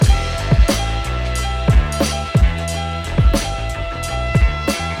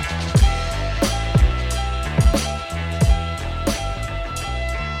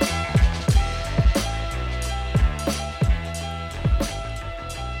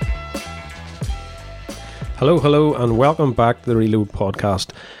Hello, and welcome back to the Reload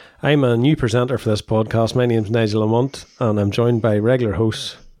podcast. I'm a new presenter for this podcast. My name's Nigel Lamont, and I'm joined by regular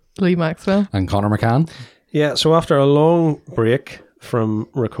hosts Lee Maxwell and Connor McCann. Yeah, so after a long break from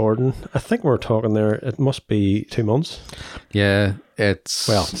recording, I think we're talking there, it must be 2 months. Yeah, it's...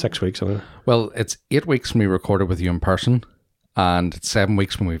 6 weeks, I mean. Well, it's 8 weeks when we recorded with you in person, and it's 7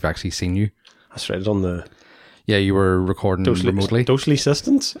 weeks when we've actually seen you. That's right, it's on the... Yeah, you were recording remotely. Dosely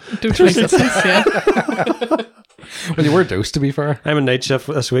assistance? Dosely assistance, yeah. Well, you were dosed, to be fair. I'm a night shift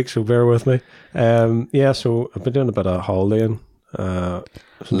this week, so bear with me. So I've been doing a bit of holidaying.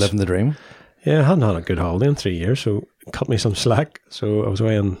 Living the dream. Yeah, I hadn't had a good holiday in 3 years, so it cut me some slack. So I was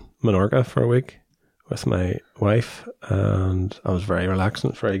away in Menorca for a week with my wife, and I was very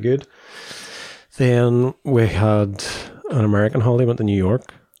relaxing. It's very good. Then we had an American holiday, went to New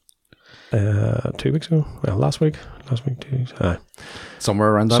York 2 weeks ago. Well, last week, 2 weeks. Somewhere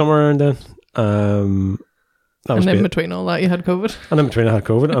around that. Somewhere around then. And in between all that, you had COVID. And in between I had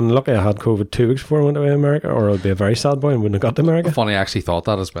COVID. And luckily I had COVID 2 weeks before I went away to America, or I'd be a very sad boy and wouldn't have got to America. Funny, I actually thought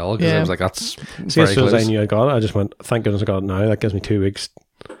that as well, because I was like, that's See, as soon as close. I knew I got it, I just went, thank goodness I got it now. That gives me 2 weeks.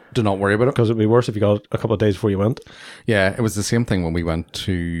 Do not worry about it. Because it'd be worse if you got it a couple of days before you went. Yeah, it was the same thing when we went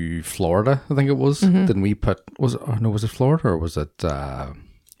to Florida, I think it was. Then we put, was it Florida or was it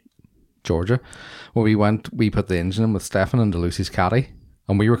Georgia? When we went, we put the engine in with Stefan into Lucy's caddy.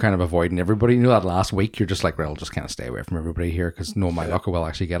 And we were kind of avoiding everybody. You know, that last week, you're just like, well, I'll just kind of stay away from everybody here because no, my luck, I will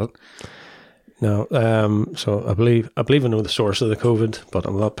actually get it. No, so I believe I know the source of the COVID, but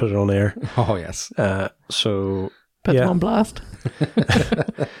I'll not put it on air. Oh, yes. Put them on blast.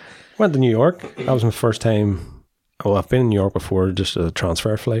 Went to New York. That was my first time. Well, I've been in New York before, just a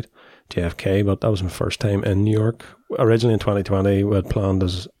transfer flight, JFK, but that was my first time in New York. Originally in 2020, we had planned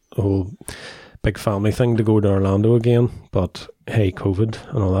as a whole big family thing to go to Orlando again, but hey, COVID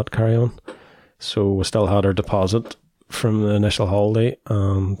and all that carry on. So we still had our deposit from the initial holiday,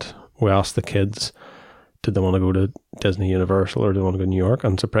 and we asked the kids, did they want to go to Disney, Universal, or do they want to go to New York?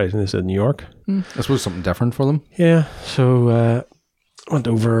 And surprisingly, they said New York. I suppose something different for them. Yeah, so went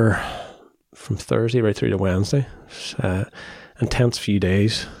over from Thursday right through to Wednesday. Intense few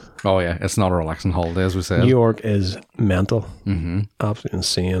days. Oh yeah, it's not a relaxing holiday, as we said. New York is mental. Mm-hmm. Absolutely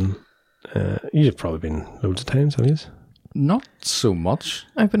insane. You've probably been loads of times, have you? Not so much.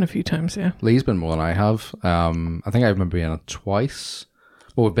 I've been a few times, yeah. Lee's been more than I have. I think I remember being it twice.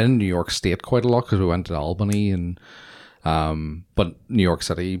 Well, we've been in New York State quite a lot because we went to Albany, and but New York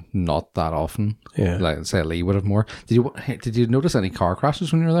City not that often. Yeah, like say Lee would have more. Did you notice any car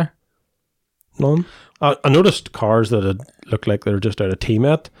crashes when you were there? None. I noticed cars that had looked like they were just out of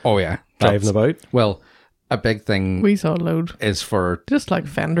T-Met. Oh yeah, driving about. Well, a big thing we saw a load is for just like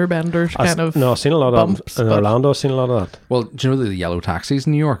fender benders, kind of. No, I've seen a lot bumps, of in Orlando. I've seen a lot of that. Well, do you know the yellow taxis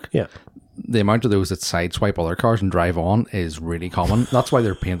in New York? Yeah. The amount of those that sideswipe other cars and drive on is really common. That's why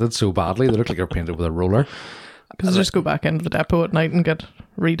they're painted so badly. They look like they're painted with a roller. Because just go back into the depot at night and get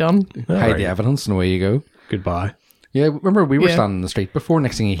redone. Hide the evidence and away you go. Goodbye. Yeah, remember we were standing in the street before.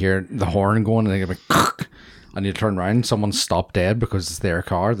 Next thing you hear the horn going, and they go like, and you turn around, someone stopped dead because it's their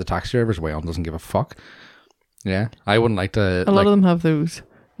car. The taxi driver's way on doesn't give a fuck. Yeah, I wouldn't like to. A lot of them have those.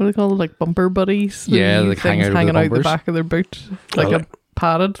 What do they call it? Like bumper buddies. Yeah, like hanging out the back of their boot, like a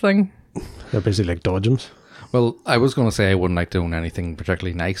padded thing. They're basically like dodgems. Well, I was going to say I wouldn't like to own anything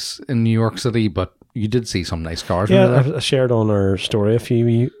particularly nice in New York City, but you did see some nice cars. Yeah, I shared on our story a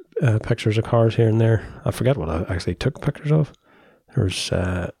few pictures of cars here and there. I forget what I actually took pictures of. There was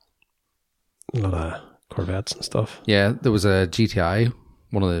a lot of Corvettes and stuff. Yeah, there was a GTI,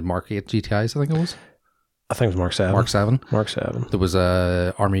 one of the Mark 8 GTIs, I think it was. I think it was Mark 7. Mark 7. There was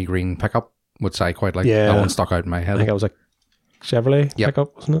a army green pickup, which I quite like. Yeah. That one stuck out in my head. I think it was a Chevrolet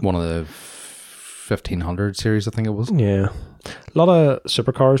pickup, wasn't it? One of the 1500 series, I think it was. Yeah. A lot of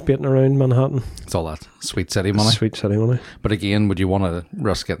supercars beating around Manhattan. It's all that sweet city money. Sweet city money. But again, would you want to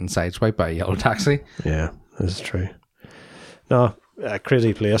risk getting sideswiped by a yellow taxi? Yeah, this is true. No, a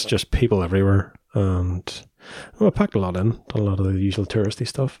crazy place, just people everywhere. And I packed a lot in, done a lot of the usual touristy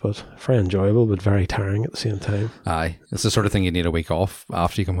stuff, but very enjoyable, but very tiring at the same time. Aye, it's the sort of thing you need a week off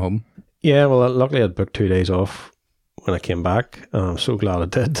after you come home. Yeah, well, luckily I'd booked 2 days off when I came back, and I'm so glad I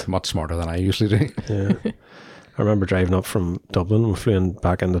did. Much smarter than I usually do. Yeah. I remember driving up from Dublin. We flew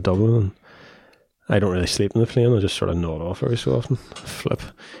back into Dublin, and I don't really sleep in the plane. I just sort of nod off every so often. Flip.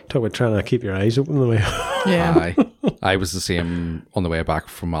 Talk about trying to keep your eyes open the way. Yeah. I was the same on the way back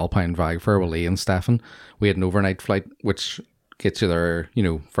from Alpine Vagfair with Lee and Stefan. We had an overnight flight, which gets you there,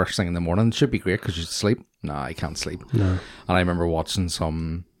 first thing in the morning. It should be great because you sleep. Nah, I can't sleep. No. And I remember watching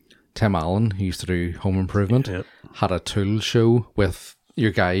some Tim Allen, who used to do Home Improvement, had a tool show with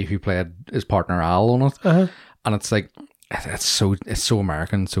your guy who played his partner Al on it, Uh-huh. and it's like it's so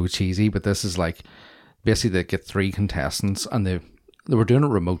American, so cheesy. But this is like basically they get 3 contestants, and they were doing it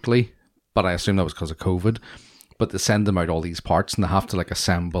remotely, but I assume that was because of COVID. But they send them out all these parts, and they have to like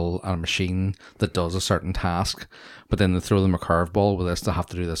assemble a machine that does a certain task. But then they throw them a curveball with this; they have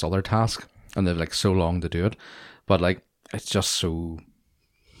to do this other task, and they've like so long to do it. But like it's just so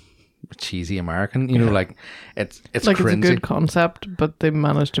cheesy American, you know, like it's like cringy. it's a good concept, but they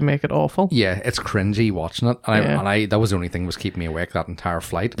managed to make it awful. Yeah, it's cringy watching it, and Yeah. I that was the only thing that was keeping me awake that entire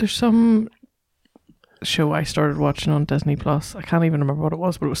flight. There's some show I started watching on Disney Plus. I can't even remember what it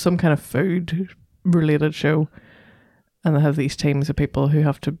was, but it was some kind of food related show, and they have these teams of people who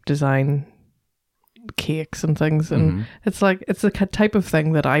have to design cakes and things, and it's like it's the type of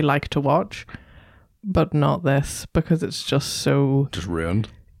thing that I like to watch, but not this, because it's just so Just ruined.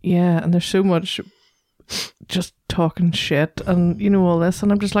 yeah, and there's so much just talking shit and you know all this,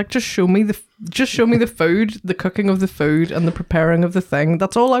 and I'm just like, just show me the food, the cooking of the food and the preparing of the thing.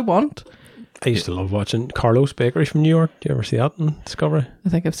 That's all I want. I used to love watching Carlos Bakery from New York. Do you ever see that on Discovery? I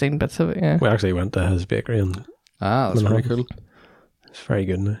think I've seen bits of it. Yeah, We actually went to his bakery and That's pretty cool. it's very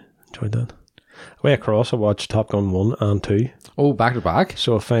good now. Enjoyed that. Way across, I watched Top Gun 1 and 2. Oh, back to back.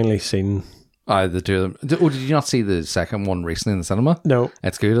 So I've finally seen... The 2 of them. Oh, did you not see the second one recently in the cinema? No.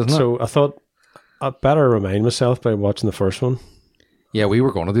 It's good, isn't it? So I thought I'd better remind myself by watching the first one. Yeah, we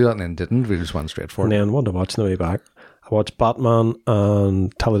were going to do that and then didn't. We just went straight for And it. then what did I watch on the way back? I watched Batman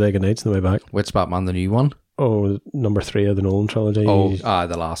and Talladega Nights on the way back. Which Batman, the new one? Oh, number 3 of the Nolan trilogy. Oh,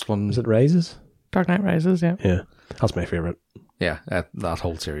 the last one. Is it Rises? Dark Knight Rises. Yeah, Yeah. That's my favourite. Yeah, that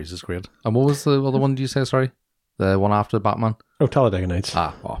whole series is great. And what was the other one, did you say, sorry? The one after Batman? Oh, Talladega Nights.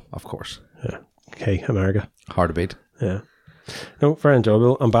 Of course. Yeah. Okay, America. Hard to beat. Yeah. No, very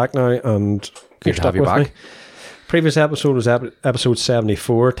enjoyable. I'm back now and Good to have you with back. me. Previous episode was episode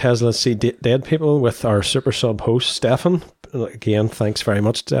 74, Tesla See Dead People, with our super sub host, Stefan. Again, thanks very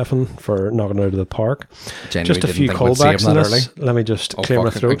much, Stefan, for knocking it out of the park. Genuinely Just a didn't few think we'd see him callbacks in that this. early. Let me just Oh, clear my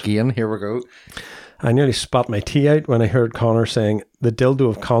fuck, throat. again, here we go. I nearly spat my tea out when I heard Connor saying, the dildo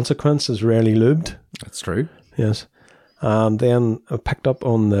of consequence is rarely lubed. That's true. Yes. And then I picked up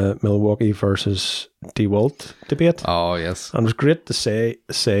on the Milwaukee versus DeWalt debate. Oh, yes. And it was great to say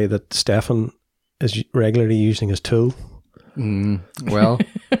that Stefan is regularly using his tool. Well,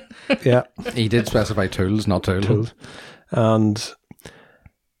 Yeah, he did specify tools, not tools. tools. And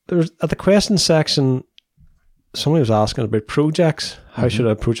there's at the question section, somebody was asking about projects. How should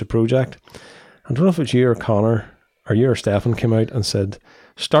I approach a project? I don't know if it was you or Connor, or you or Stefan came out and said,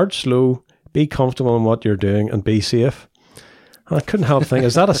 start slow, be comfortable in what you're doing, and be safe. And I couldn't help thinking,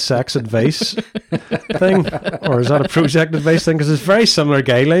 is that a sex advice thing? Or is that a project advice thing? Because it's very similar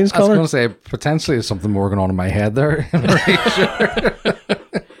guidelines, I was Connor. going to say, potentially there's something more going on in my head there. I'm pretty sure.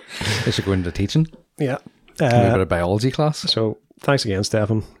 I should go into teaching. Yeah. A bit of biology class. So thanks again,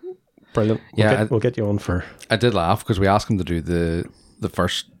 Stefan. Brilliant. Yeah, We'll get you on for... I did laugh because we asked him to do the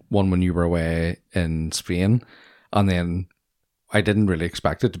first one when you were away in Spain, and then I didn't really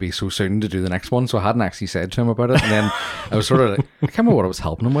expect it to be so soon to do the next one, so I hadn't actually said to him about it. And then I was sort of like, I can't remember what I was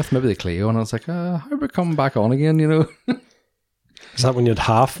helping him with, maybe the Clio, and I was like, how are we coming back on again, you know? Is that when you'd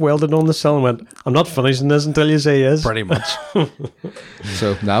half welded on the cell and went, I'm not finishing this until you say yes? Pretty much.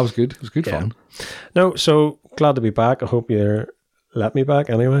 So that was good. It was good fun. No, so glad to be back. I hope you let me back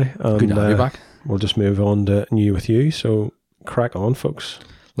anyway. And, Good to have you back. We'll just move on to New with You. So crack on, folks.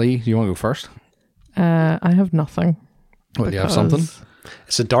 Lee, do you want to go first? I have nothing. Well, you have something? because-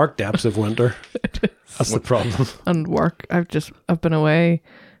 It's the dark depths of winter. That's the problem. And work. I've been away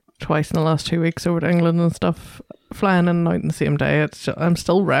twice in the last 2 weeks over to England and stuff, flying in and out in the same day. I'm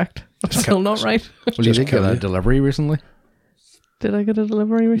still wrecked. I'm still not right. Well, you Just did get kill a you. delivery recently. Did I get a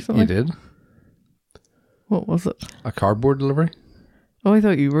delivery recently? You did? What was it? A cardboard delivery? Oh, I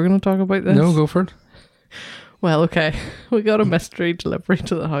thought you were going to talk about this. No, go for it. Well, okay. We got a mystery delivery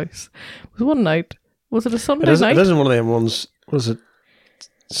to the house. It was one night. Was it a Sunday It night? isn't one of them ones. What is it?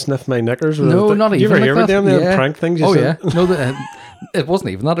 Sniff my knickers? No, not You even ever like hear about that. them? Them Yeah. prank things? You Oh, said? yeah. No, it wasn't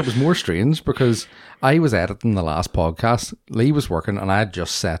even that. It was more strange because I was editing the last podcast. Lee was working and I had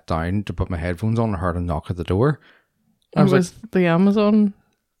just sat down to put my headphones on and heard a knock at the door. I was was the Amazon...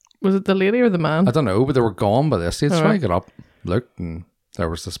 Was it the lady or the man? I don't know, but they were gone by this stage. So I Alright. got up, looked, and there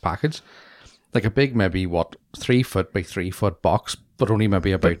was this package. Like a big, maybe, 3 foot by 3 foot box, but only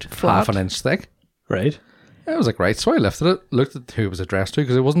maybe about flat. half an inch thick. Right. I was like, right. So I lifted it, looked at who it was addressed to,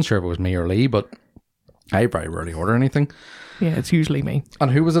 because I wasn't sure if it was me or Lee, but I very rarely order anything. Yeah, it's usually me.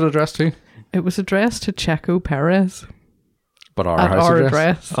 And who was it addressed to? It was addressed to Checo Perez But our at house our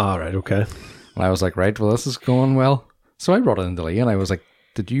address. address. All right, okay. And I was like, right, well, this is going well. So I brought it into Lee and I was like,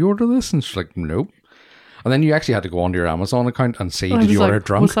 did you order this? And she's like, nope. And then you actually had to go onto your Amazon account and see, did you order it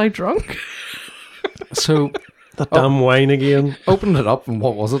drunk? Was I drunk? So That damn wine again. opened it up and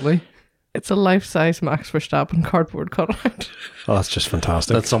what was it, Lee? It's a life-size Max Verstappen cardboard cutout. Oh, that's just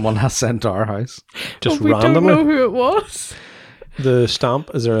fantastic. That someone has sent to our house. just But we don't randomly. know who it was. The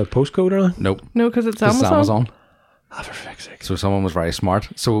stamp, is there a postcode or anything? Nope. No, because it's This is Amazon. Amazon. Oh, for fuck's sake. So someone was very smart.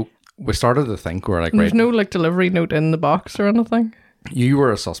 So we started to think, we're like, And there's right, no like delivery note in the box or anything. you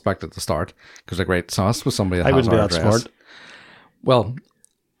were a suspect at the start. Because like, right, so this was somebody that I has wouldn't be our that address. smart. Well,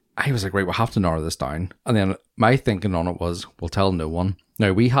 I was like, right, we'll have to narrow this down. And then my thinking on it was, we'll tell no one.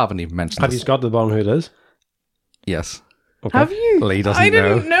 Now, we haven't even mentioned Have this. you got to the bottom who it is? Yes. Okay. Have you? Lee doesn't I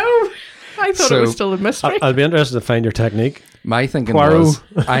didn't know. I thought it was So- still a mystery. I'll be interested to find your technique. My thinking Poirot. was,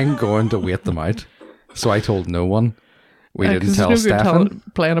 I'm going to wait them out. So I told no one. We didn't 'cause tell there's no good Stefan.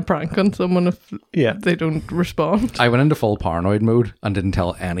 playing a prank on someone if Yeah. they don't respond. I went into full paranoid mode and didn't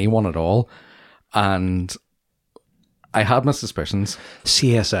tell anyone at all. And I had my suspicions.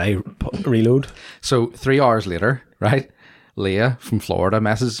 CSI reload. So 3 hours later, right, Leah from Florida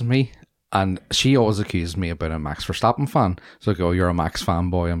messages me and she always accuses me about a Max Verstappen fan. So I go, you're a Max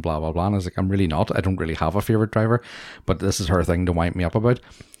fanboy and blah, blah, blah. And I was like, I'm really not. I don't really have a favourite driver, but this is her thing to wind me up about.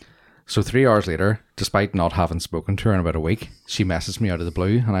 So 3 hours later, despite not having spoken to her in about a week, she messaged me out of the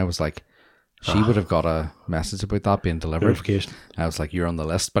blue and I was like, she would have got a message about that being delivered. Notification. I was like, you're on the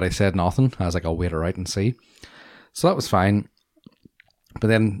list, but I said nothing. I was like, I'll wait her out and see. So that was fine. But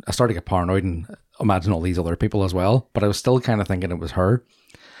then I started to get paranoid and imagine all these other people as well. But I was still kind of thinking it was her.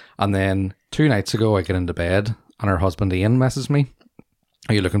 And then 2 nights ago, I get into bed and her husband Ian messaged me,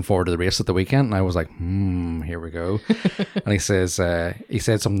 are you looking forward to the race at the weekend? And I was like, here we go. And he says, he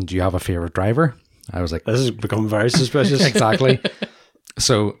said something, do you have a favourite driver? I was like, This has become very suspicious. exactly.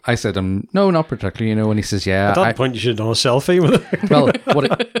 So I said, no, not particularly, you know. And he says, yeah. At that point, you should have done a selfie with it. Well,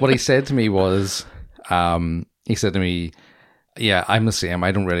 what he said to me was, he said to me, yeah, I'm the same. I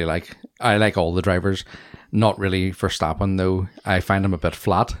like all the drivers. Not really Verstappen though. I find him a bit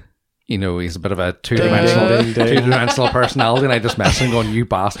flat. You know, he's a bit of a two-dimensional personality, and I just messaged him going, you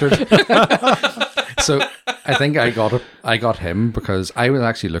bastard. So I think I got him because I was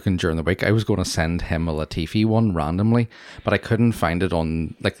actually looking during the week. I was going to send him a Latifi one randomly, but I couldn't find it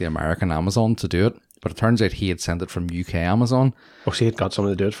on like the American Amazon to do it. But it turns out he had sent it from UK Amazon. Oh, so he had got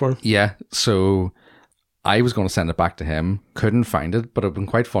someone to do it for him? Yeah, so I was going to send it back to him, couldn't find it, but it would have been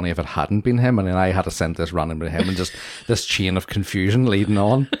quite funny if it hadn't been him, and then I had to send this randomly to him, and just this chain of confusion leading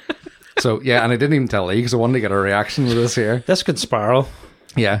on. So, yeah, and I didn't even tell Lee because I wanted to get a reaction with this here. This could spiral.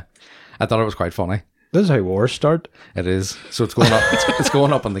 Yeah, I thought it was quite funny. This is how wars start. It is. So it's going up. It's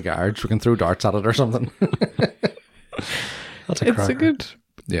going up in the garage. We can throw darts at it or something. That's a It's cracker. a good.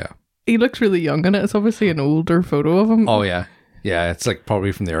 Yeah. He looks really young in it. It's obviously an older photo of him. Oh yeah. Yeah. It's like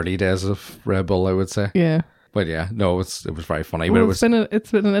probably from the early days of Red Bull, I would say. Yeah. But yeah, no, it was very funny. Well, but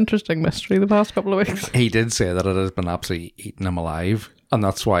it's been an interesting mystery the past couple of weeks. he did say that it has been absolutely eating him alive, and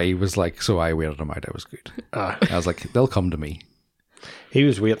that's why he was like. So I waited him out. I was good. I was like, they'll come to me. He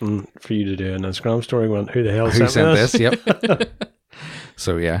was waiting for you to do an Instagram story. Went, who the hell Who sent me sent this? Yep.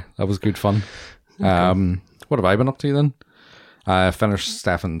 So yeah, that was good fun. What have I been up to then? I finished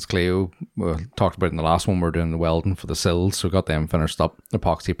Stefan's Clio. We talked about it in the last one. We're doing the welding for the sills, so got them finished up,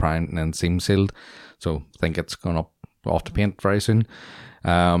 epoxy primed and then seam sealed. So I think it's going up off to paint very soon.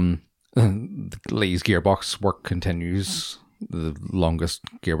 Lee's gearbox work continues. The longest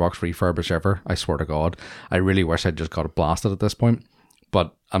gearbox refurbish ever. I swear to God, I really wish I'd just got it blasted at this point.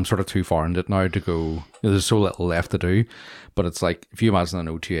 But I'm sort of too far into it now to go. There's so little left to do. But it's like, if you imagine an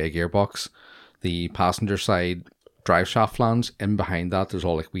O2A gearbox, the passenger side drive shaft flange, in behind that, there's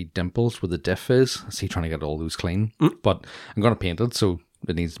all like wee dimples where the diff is. I see trying to get all those clean. But I'm going to paint it, so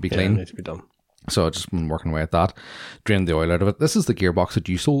it needs to be Yeah, clean. it needs to be done. So I've just been working away at that. Drained the oil out of it. This is the gearbox that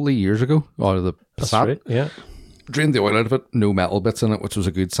you sold Lee years ago, out of the That's Passat. right. Yeah. Drained the oil out of it. No metal bits in it, which was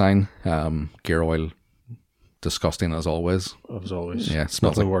a good sign. Gear oil, disgusting as always. It was always. Yeah, it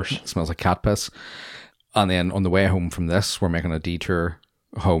smells nothing like worse. It smells like cat piss. And then on the way home from this, we're making a detour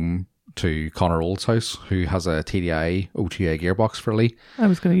home to Connor Old's house, who has a TDI O2A gearbox for Lee. I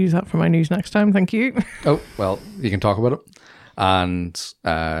was going to use that for my news next time. Thank you. Oh, well, you can talk about it. And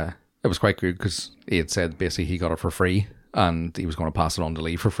it was quite good because he had said basically he got it for free and he was going to pass it on to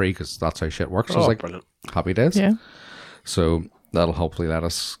Lee for free because that's how shit works. So I was like, Brilliant. happy days. Yeah. So that'll hopefully let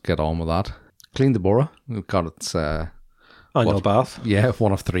us get on with that. Cleaned the Bora. We've got its, Annual bath. yeah,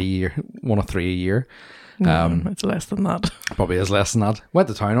 one of three a year. It's less than that. Probably is less than that. Went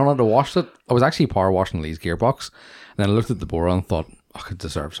to town on it. I washed it. I was actually power washing Lee's gearbox. And then I looked at the Bora and thought, oh, it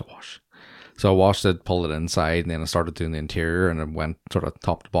deserves a wash. So I washed it, pulled it inside, and then I started doing the interior, and it went sort of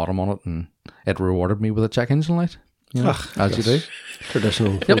top to bottom on it, and it rewarded me with a check engine light. You know, as you do.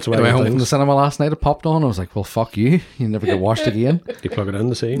 Traditional. Yep. I went home from the cinema last night, it popped on, I was like, well, fuck you. You never get washed again. Do you plug it in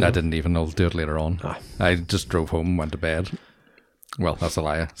to see? I didn't even. I'll do it later on. Ah. I just drove home and went to bed. Well, that's a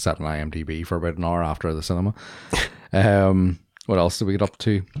lie. I sat on IMDb for about an hour after the cinema. What else did we get up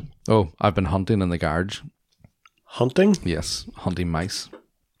to? Oh, I've been hunting in the garage. Hunting? Yes, hunting mice.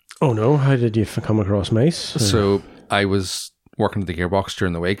 Oh no, how did you come across mice? So I was working at the gearbox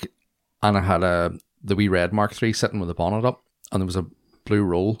during the week, and I had the wee red Mark III sitting with the bonnet up, and there was a blue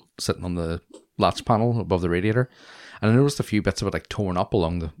roll sitting on the latch panel above the radiator, and I noticed a few bits of it like torn up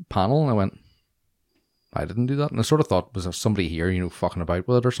along the panel, and I went, I didn't do that. And I sort of thought, was there somebody here, you know, fucking about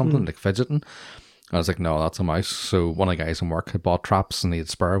with it or something, like fidgeting? I was like, no, that's a mouse. So one of the guys in work had bought traps and he had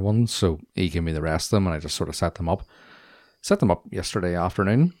spare ones, so he gave me the rest of them, and I just sort of set them up. Set them up yesterday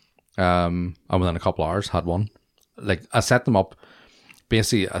afternoon, and within a couple hours had one. Like, I set them up,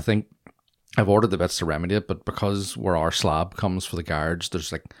 basically, I think I've ordered the bits to remedy it, but because where our slab comes for the garage,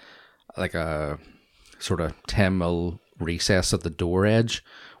 there's like a sort of 10mm recess at the door edge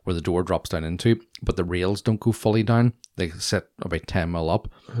where the door drops down into, but the rails don't go fully down. They sit about 10mm up,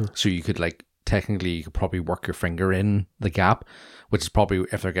 so you could technically you could probably work your finger in the gap, which is probably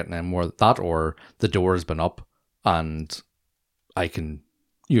if they're getting in more that, or the door has been up and I can,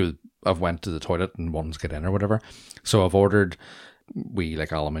 I've went to the toilet and one's get in or whatever. So I've ordered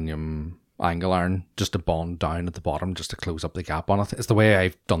aluminium angle iron just to bond down at the bottom just to close up the gap on it. It's the way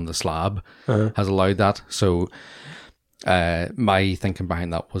I've done the slab has allowed that. So my thinking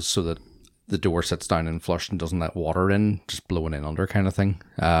behind that was so that the door sits down and flush and doesn't let water in, just blowing in under kind of thing.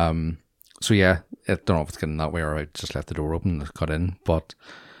 So yeah, I don't know if it's getting that way or I just left the door open and cut in, but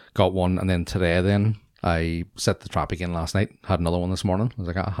got one. And then today I set the trap again last night, had another one this morning. I was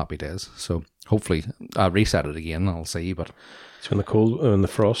like, happy days. So hopefully I reset it again, I'll see, but so when the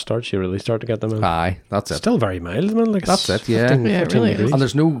frost starts, you really start to get them in. Aye, that's it. Still very mild, man. That's it, yeah. 15, Yeah, it really degrees. And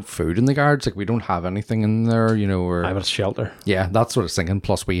there's no food in the garage. Like, we don't have anything in there, or... I have a shelter. Yeah, that's what I was thinking.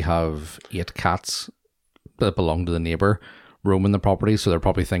 Plus, we have 8 cats that belong to the neighbour roaming the property, so they're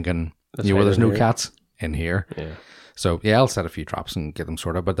probably thinking, where there's no cats in here. Yeah. So, yeah, I'll set a few traps and get them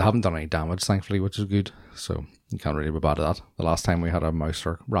sorted, but they haven't done any damage, thankfully, which is good. So, you can't really be bad at that. The last time we had a mouse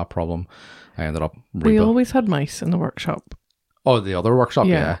or rat problem, I ended up... We always had mice in the workshop. Oh, the other workshop,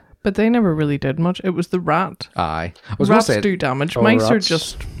 yeah. But they never really did much. It was the rat. Aye. Rats do damage. Mice are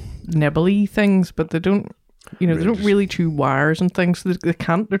just nibbly things, but they don't, they don't really chew wires and things. They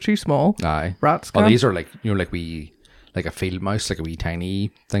can't. They're too small. Aye. Rats can't. Oh, these are like a field mouse, like a wee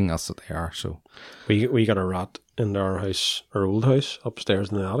tiny thing. That's what they are. So we got a rat in our house, our old house, upstairs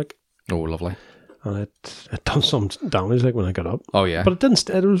in the attic. Oh, lovely. And it done some damage when I got up. Oh, yeah. But it didn't.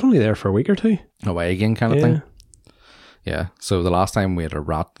 It was only there for a week or two. Away again kind of thing. Yeah, so the last time we had the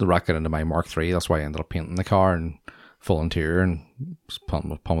rat got into my Mark III. That's why I ended up painting the car and full interior and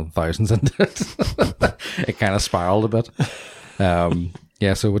pumping thousands into it. It kind of spiraled a bit.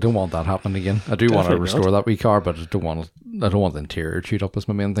 Yeah, so we don't want that happening again. I do want to restore that wee car, but I don't want the interior chewed up as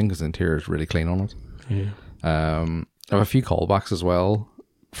my main thing because the interior is really clean on it. Yeah. I have a few callbacks as well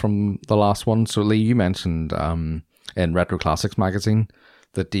from the last one. So Lee, you mentioned in Retro Classics magazine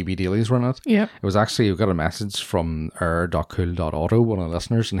that DB Dailies run it. Yeah. It was actually, we got a message from r.cool.auto, one of the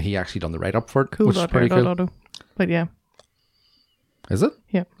listeners, and he actually done the write-up for it, which is pretty cool. Auto. But yeah. Is it?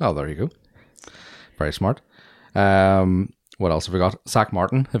 Yeah. Oh, there you go. Very smart. What else have we got? Zach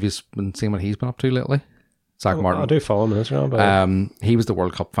Martin. Have you been seeing what he's been up to lately? Zach Martin. I do follow him on Instagram. But he was the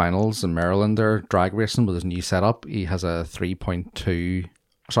World Cup finals in Maryland there, drag racing with his new setup. He has a 3.3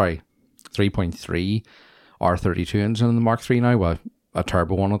 R32 engine in the Mark III now with a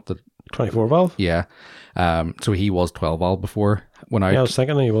turbo on it. 24 valve? Yeah. So he was 12 valve before. When I was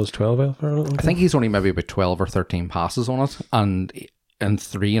thinking he was 12 valve. I think he's only maybe about 12 or 13 passes on it. And in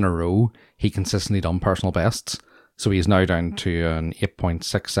 3 in a row, he consistently done personal bests. So he's now down to an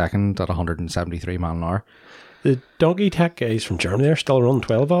 8.6 second at 173 mile an hour. The Doggy Tech guys from Germany are still running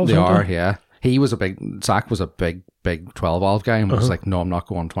 12 valves. They are, yeah. Zach was a big 12 valve guy and was like, no, I'm not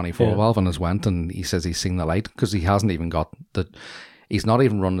going 24 valve, and has went, and he says he's seen the light because he hasn't even got he's not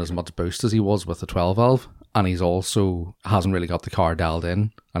even running as much boost as he was with the 12 valve, and he's also hasn't really got the car dialed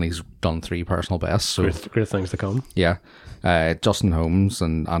in, and he's done 3 personal bests. So great things to come. Yeah. Justin Holmes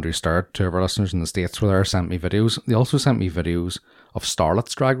and Andrew Sturt, 2 of our listeners in the States were there, sent me videos. They also sent me videos of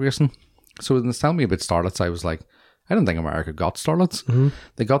Starlets drag racing. So when they tell me about Starlets, I was like, I didn't think America got Starlets. Mm-hmm.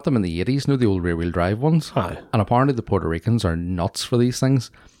 They got them in the 80s, the old rear-wheel drive ones. Aye. And apparently the Puerto Ricans are nuts for these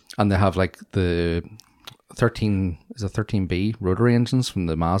things. And they have like the 13B rotary engines from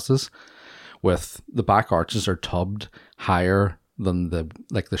the Mazdas, with the back arches are tubbed higher than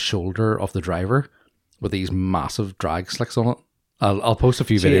the shoulder of the driver, with these massive drag slicks on it. I'll post a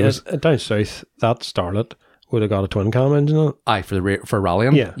few videos. Down south, that Starlet would have got a twin cam engine on it. Aye, for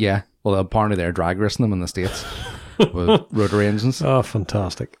rallying. Yeah. Well, apparently they're drag racing them in the States with rotary engines. Oh,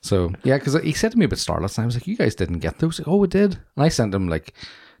 fantastic. So, yeah, because he said to me about Starlets, and I was like, you guys didn't get those? Like, oh, we did. And I sent him, like,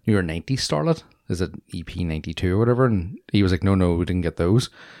 your 90 Starlet. Is it EP92 or whatever? And he was like, no, we didn't get those.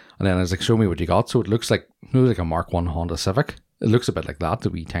 And then I was like, show me what you got. So it looks like a Mark 1 Honda Civic. It looks a bit like that, the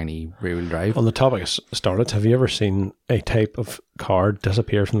wee tiny rear-wheel drive. On the topic of Starlets, have you ever seen a type of car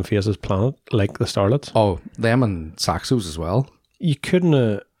disappear from the face of the planet like the Starlets? Oh, them and Saxos as well. You couldn't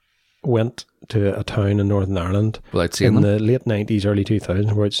have went to a town in Northern Ireland without seeing in them. the late 90s, early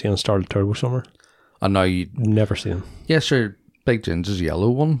 2000s without seeing Starlet Turbo somewhere. And now you Never seen them. Yeah, sure. Big Ginger's yellow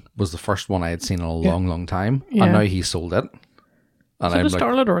one was the first one I had seen in a long time. Yeah. And now he sold it. And Is it I'm a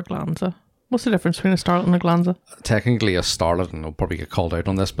Starlet or a Glanza? What's the difference between a Starlet and a Glanza? technically a Starlet, and I'll probably get called out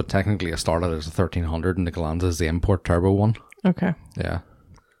on this, but technically a Starlet is a 1300 and the Glanza is the import turbo one. Okay. Yeah.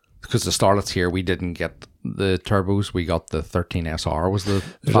 Because the Starlets here, we didn't get the turbos. We got the 13SR was the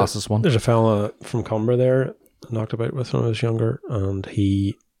fastest one. There's a fella from Cumbria there I knocked about with when I was younger, and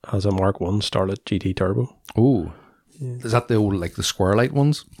he has a Mark 1 Starlet GT Turbo. Ooh. Is that the old, like the square light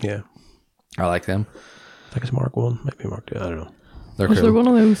ones? Yeah. I like them. I think it's Mark 1, maybe Mark 2, I don't know. They're Was cool. there one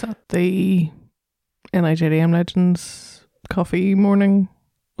of those at the NIJDM Legends coffee morning?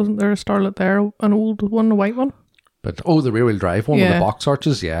 Wasn't there a Starlet there? An old one, a white one? But the rear wheel drive one with Yeah. the box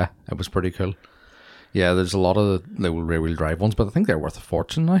arches, yeah, it was pretty cool. Yeah, there's a lot of the rear wheel drive ones, but I think they're worth a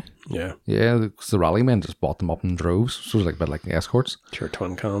fortune now. Yeah. Yeah, because the rally men just bought them up in droves, so it was like a bit like escorts. Sure,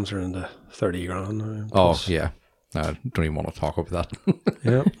 twin cams are in the 30 grand now. Oh yeah, I don't even want to talk about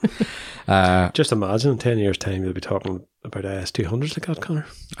that. Yeah. Just imagine in 10 years' time you'll be talking about IS200s like that, Connor.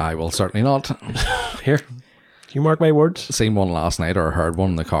 I will certainly not. Here, you mark my words. Seen one last night, or heard one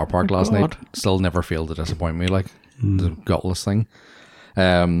in the car park last night. Still never failed to disappoint me. Like the gutless thing.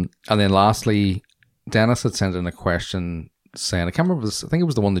 And then lastly, Dennis had sent in a question saying, I can't remember this. I think it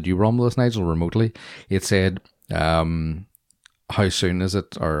was the one that you were on with us, Nigel, remotely. It said, how soon is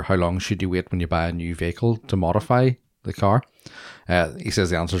it, or how long should you wait when you buy a new vehicle to modify the car? He says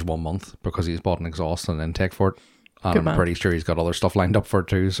the answer is 1 month because he's bought an exhaust and an intake for it. And Good I'm man. pretty sure he's got other stuff lined up for it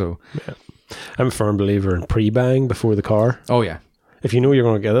too. So, I'm a firm believer in pre-buying before the car. oh yeah, If you know you're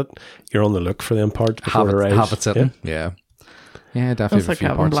going to get it, you're on the look for them parts before it arrives. have it sitting. Yeah, definitely. That's have a like few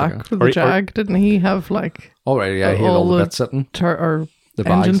Kevin parts Black like that. with the Or- Jag. Didn't he have like Oh right, yeah, he had all all the the bits sitting, or the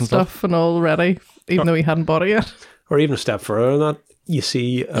bags engine and stuff. stuff and all ready, even though he hadn't bought it yet? Or even a step further than that, you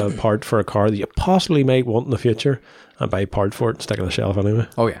see a part for a car that you possibly might want in the future and buy a part for it and stick it on the shelf anyway.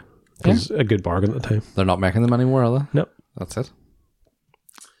 Oh yeah, It's a good bargain at the time. they're not making them anymore, are they? No. That's it.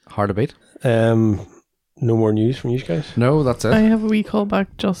 Hard to beat. No more news from you guys? No, that's it. I have a wee callback.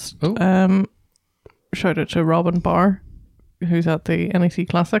 Just Oh. shout out to Robin Barr, who's at the NEC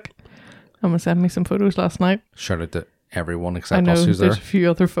Classic, and was sending me some photos last night. Shout out to everyone I except know us who's there's there. a few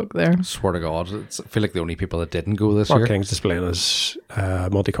other folk there. Swear to God, I feel like the only people that didn't go this Mark year. King's displaying his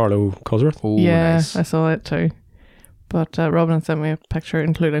Monte Carlo Cosworth. Oh, Yeah, nice. I saw it too. But Robin had sent me a picture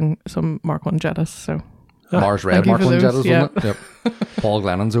including some Mark 1 Jettas, so Mars Red Thank you Mark for 1 those, Jettas, wasn't it? Yep. Paul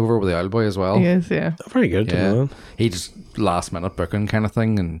Glennon's over with the Oil Boy as well. he is, yeah. Very good. Yeah. Man. He just last minute booking kind of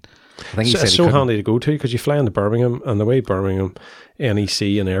thing, and I think he said It's he so couldn't- handy to go to because you fly into Birmingham, and the way Birmingham NEC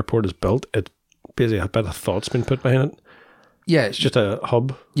and airport is built, it basically a bit of thought's been put behind it. Yeah, It's just a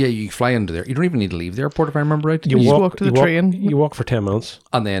hub. yeah. You fly into there. You don't even need to leave the airport if I remember right. You just walk to the train. You walk for 10 minutes.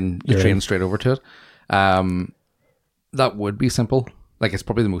 And then you Yeah. train straight over to it. That would be simple. Like, it's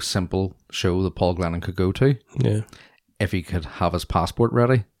probably the most simple show that Paul Glennon could go to Yeah. if he could have his passport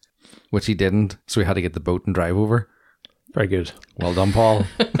ready, which he didn't. So he had to get the boat and drive over. Very good. Well done, Paul.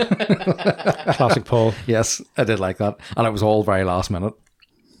 Classic Paul. Yes, I did like that. And it was all very last minute.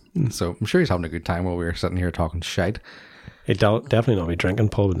 So I'm sure he's having a good time while we were sitting here talking shite. He'd definitely not be drinking.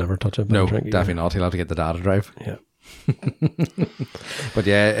 Paul would never touch it. No, drink definitely not. He'll have to get the dad to drive. Yeah. But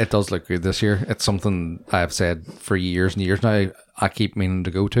yeah, it does look good this year. It's something I've said for years and years now. I keep meaning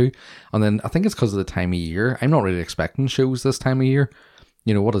to go to. And then I think it's because of the time of year. I'm not really expecting shows this time of year.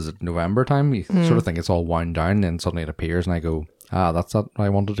 You know, what is it, November time? You sort of think it's all wound down, and then suddenly it appears and I go, that's that I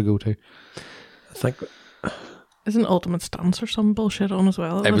wanted to go to. I think Isn't Ultimate Stance or some bullshit on as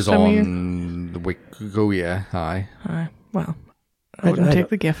well? It this was time of year? on the week ago, yeah. Aye. Aye. Well, I wouldn't I take don't-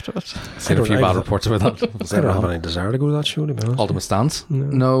 the gift of it. Seen a few don't- bad reports about that. I don't have any desire to go to that show, to be honest. Ultimate Stance?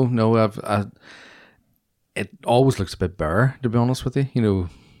 No, it always looks a bit bare, to be honest with you. You know,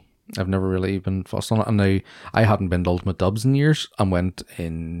 I've never really been fussed on it. And now I hadn't been to Ultimate Dubs in years and went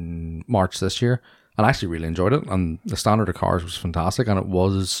in March this year and I actually really enjoyed it. And the standard of cars was fantastic, and it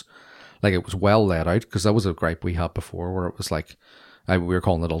was well laid out, because that was a gripe we had before where it was like, we were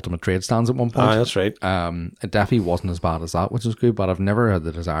calling it Ultimate Trade Stands at one point. Ah, that's right. It definitely wasn't as bad as that, which is good, but I've never had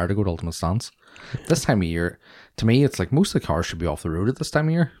the desire to go to Ultimate Stands. This time of year, to me, it's like most of the cars should be off the road at this time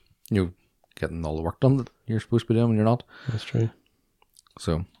of year. You know, getting all the work done that you're supposed to be doing when you're not. That's true.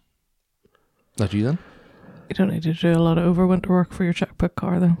 So, that you then? You don't need to do a lot of overwinter work for your checkbook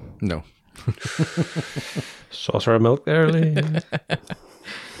car, though. No. Saucer of milk there, Lee.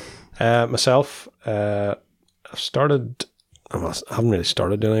 Myself, I've started... I haven't really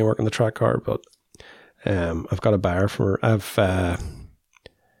started doing any work on the track car, but I've got a buyer for... I've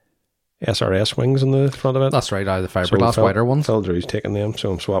SRS wings on the front of it. That's right, the fiberglass wider ones. Phil Drew's taking them,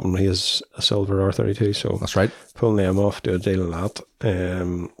 so I'm swapping. He has a silver R32, so that's right. Pulling them off, do a deal on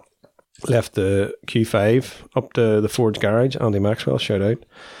that. Left the Q5 up to the Ford's garage. Andy Maxwell, shout out.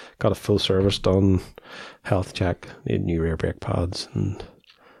 Got a full service done, health check, need new rear brake pads and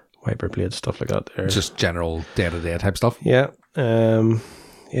wiper blades, stuff like that there. Just general day-to-day type stuff. Yeah. I'm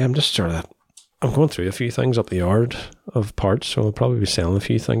just sort of... I'm going through a few things up the yard of parts, so I'll probably be selling a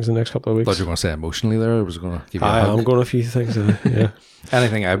few things in the next couple of weeks. I thought you were going to say emotionally there. I was going to give you a hug. I'm going a few things, yeah.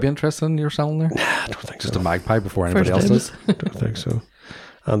 Anything I'd be interested in you're selling there? Nah, I don't think Just so. a magpie before anybody else does? I don't think so.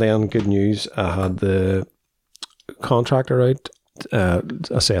 And then good news, I had the contractor out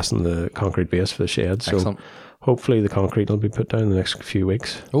assessing the concrete base for the shed, so Excellent. hopefully the concrete will be put down in the next few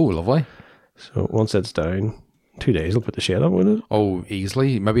weeks. Oh, lovely. So once it's down, 2 days will put the shed up, won't it? Oh,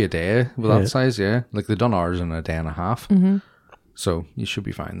 easily. Maybe a day with that size, yeah. Like they've done ours in a day and a half. Mm-hmm. So you should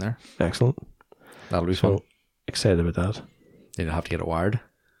be fine there. Excellent. That'll be fun. Excited about that. You don't have to get it wired.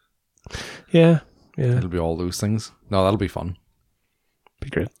 Yeah. It'll be all those things. No, that'll be fun. Be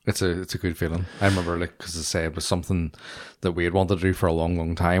great. It's a good feeling. I remember, like, because I say it was something that we had wanted to do for a long,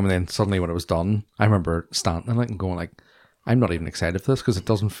 long time, and then suddenly when it was done, I remember standing in it and going like, I'm not even excited for this because it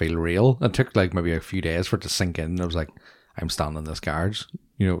doesn't feel real. It took like maybe a few days for it to sink in. And I was like, I'm standing in this garage.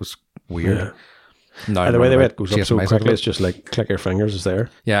 You know, it was weird. Yeah. No, The way the way it goes up chasing so myself. quickly, it's just like click your fingers, it's there.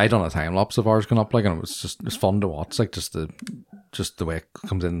 Yeah, I done a time lapse of ours going up, like, and it was fun to watch. Like just the way it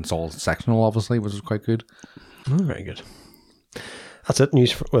comes in. It's all sectional, obviously, which is quite good. Oh, very good. That's it.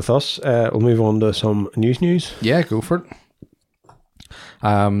 News with us. We'll move on to some news. Yeah, go for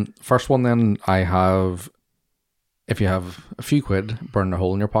it. First one then, I have. If you have a few quid, burn a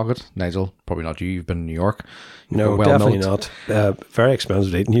hole in your pocket. Nigel, probably not you. You've been in New York. No, definitely not. Very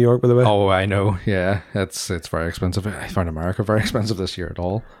expensive to eat in New York, by the way. Oh, I know. Yeah, it's very expensive. I found America very expensive this year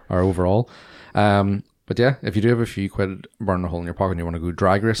overall. But yeah, if you do have a few quid, burn a hole in your pocket and you want to go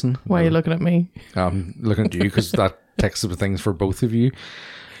drag racing. Why are you looking at me? Looking at you because that ticks the things for both of you.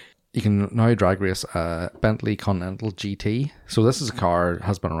 You can now drag race a Bentley Continental GT. So this is a car that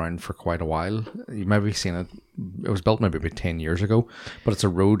has been around for quite a while. You maybe seen it. It was built maybe about 10 years ago, but it's a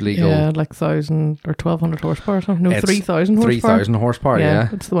road legal. Yeah, like 1,000 or 1,200 horsepower or something. No, 3,000 horsepower. 3,000 horsepower, yeah.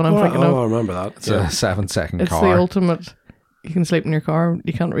 It's the one I'm thinking of. I remember that. It's a 7-second It's car. the ultimate. You can sleep in your car.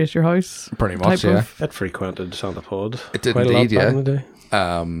 You can't race your house. Pretty much, type yeah. of- It frequented Santa Pod. It did quite indeed, a lot back yeah. in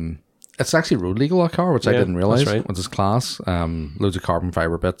the day. It's actually road legal, that car, which I Yeah, didn't realise. that's right. Which is class. Loads of carbon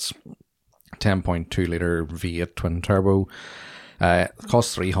fibre bits. 10.2 litre V8 twin turbo. It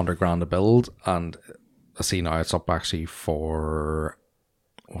costs 300 grand to build, and I see now it's up actually for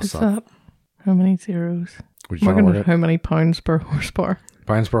what's Is that? that how many zeros? Would you We're try to going work to how many pounds per horsepower? it?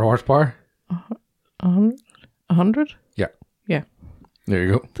 Pounds per horsepower? 100? Yeah. Yeah. There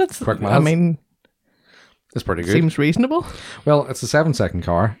you go. That's. Quick I maths. mean, It's pretty good. seems reasonable. Well, it's a 7-second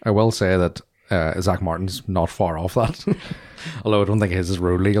car. I will say that Zach Martin's not far off that. Although I don't think his is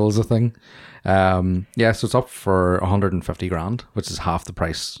road legal as a thing. Yeah, so it's up for 150 grand, which is half the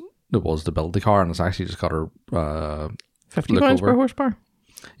price it was to build the car, and it's actually just got a 50 look pounds over. per horsepower.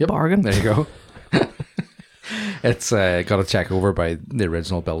 Yep. Bargain. There you go. It's got a check over by the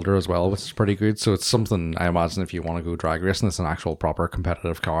original builder as well, which is pretty good. So it's something, I imagine, if you want to go drag racing, it's an actual proper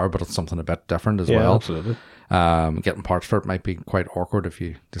competitive car, but it's something a bit different as Yeah, well. absolutely. Getting parts for it might be quite awkward if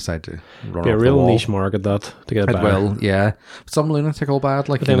you decide to run Be a off the real wall. niche market that to get It back. will, yeah. Some lunatic will buy it,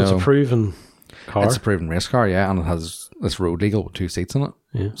 like, But you then it's know. a proven car. It's a proven race car, yeah, and it has this road legal with 2 seats in it.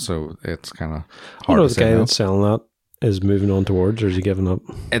 Yeah. So it's kind of You hard know to the say guy no. that's selling that is moving on towards, or is he giving up?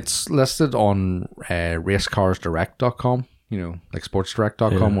 It's listed on racecarsdirect.com, you know, like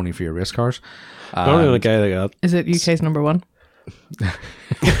sportsdirect.com, Yeah. only for your race cars. The only other guy that got Is it UK's number one?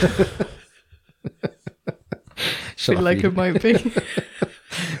 Shut Feel up, like you. it might be.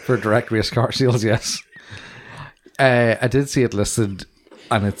 For direct race car sales, yes. I did see it listed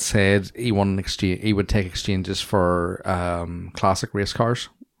and it said he would take exchanges for classic race cars.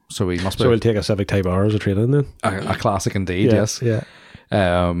 So he must be So we'll take a Civic Type R as a trade-in then. a classic indeed. Yes. Yeah.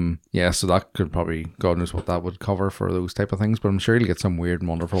 So that could probably, God knows what that would cover for those type of things. But I'm sure he'll get some weird and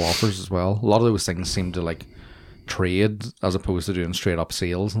wonderful offers as well. A lot of those things seem to like trade as opposed to doing straight up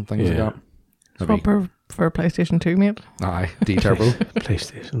sales and things like that. Maybe. Proper for PlayStation 2, mate. Aye, D-Turbo.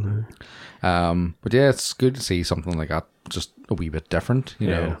 PlayStation. But yeah, it's good to see something like that, just a wee bit different, you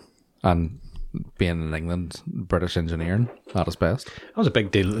know. And being in England, British engineering at its best. That was a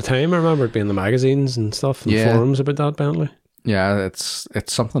big deal at the time. I remember it being in the magazines and stuff and forums about that Bentley. Yeah, it's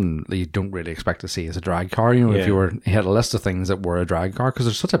something that you don't really expect to see as a drag car. You know, if you had a list of things that were a drag car, because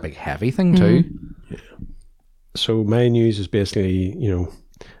there's such a big heavy thing too. Yeah. So my news is basically, you know,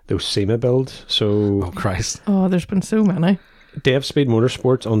 those SEMA builds. So Oh Christ! Oh, there's been so many. Dev Speed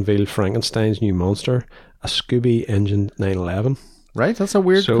Motorsports unveiled Frankenstein's new monster, a Scooby Engine 911. Right, that's a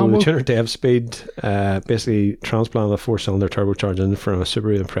weird So combo. the tuner Dev Speed basically transplanted a 4-cylinder turbocharged engine from a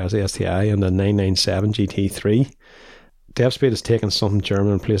Subaru Impreza STI and a 997 GT3. Dev Speed has taken some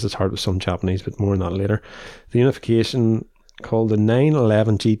German and placed its heart with some Japanese, but more on that later. The unification called the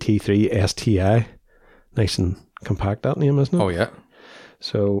 911 GT3 STI. Nice and compact, that name, isn't it? Oh yeah.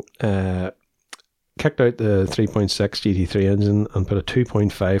 So, kicked out the 3.6 GT3 engine and put a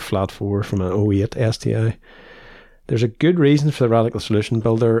 2.5 flat 4 from an 08 STI. There's a good reason for the radical solution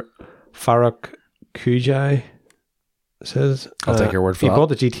builder, Farrokh Kujai says. I'll take your word for he that. bought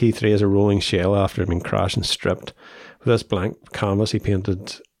the GT3 as a rolling shell after it had been crashed and stripped. With this blank canvas, he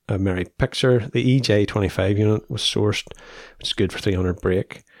painted a merry picture. The EJ25 unit was sourced, which is good for 300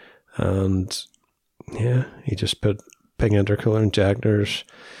 brake. And yeah, he just put big intercooler injectors,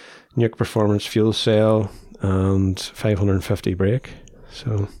 Nuke Performance fuel cell, and 550 brake.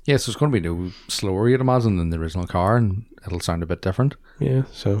 So Yeah, so it's going to be no slower, you'd imagine, than the original car, and it'll sound a bit different. yeah,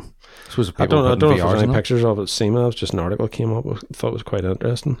 so I suppose if I people don't know if VRs there's in any it. pictures of it. SEMA, it was just an article came up. I thought it was quite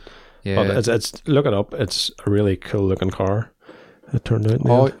interesting. Yeah. But it's look it up. It's a really cool looking car. It turned out. in the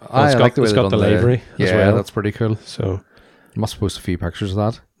Oh, end. I it's like got, the way it's they've got the done the- livery as Yeah, well. that's pretty cool. So You must post a few pictures of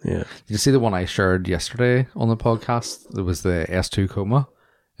that. yeah, Did you see the one I shared yesterday on the podcast? It was the S2 Coma.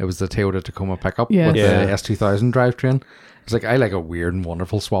 It was the Toyota Tacoma pickup Yeah. with Yeah. the S2000 drivetrain. It's like, I like a weird and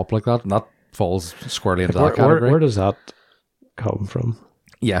wonderful swap like that, and that falls squarely into that where, category. where does that come from?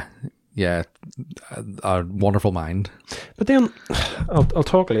 Yeah, a wonderful mind. But then I'll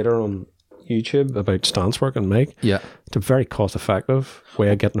talk later on YouTube about stance work and make. Yeah. It's a very cost effective way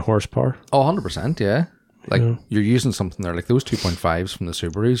of getting horsepower. Oh, 100%, yeah. Like, you're using something there, like those 2.5s from the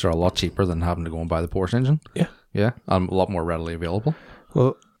Subarus are a lot cheaper than having to go and buy the Porsche engine. Yeah. Yeah, and a lot more readily available.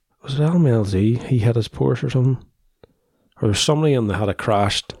 Well, was it Alan LZ? He had his Porsche or something? Or there's somebody and they had a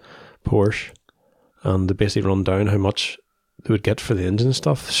crashed Porsche and they basically run down how much they would get for the engine and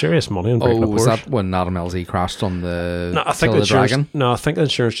stuff. Serious money on breaking Oh, a Porsche. was that when Adam LZ crashed on the No, I think Till the the insurance. Dragon? No, I think the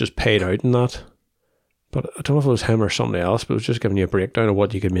insurance just paid out in that. But I don't know if it was him or somebody else. But it was just giving you a breakdown of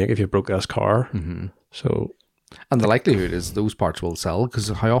what you could make if you broke this car. Mm-hmm. So And the likelihood is those parts will sell, because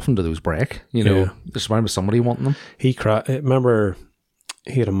how often do those break? You know, Yeah. there's bound to be somebody wanting them. he remember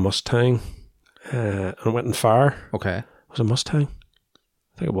he had a Mustang and it went in fire. Okay. Was it a Mustang?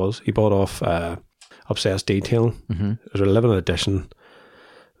 I think it was. He bought off Obsessed Detailing. Mm-hmm. It was a limited edition.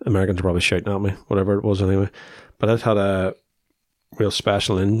 Americans are probably shouting at me, whatever it was anyway. But it had a real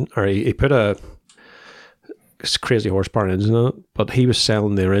special he put a crazy horsepower engine in it, but he was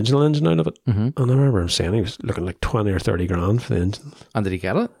selling the original engine out of it. Mm-hmm. And I remember him saying he was looking like 20 or 30 grand for the engine. And did he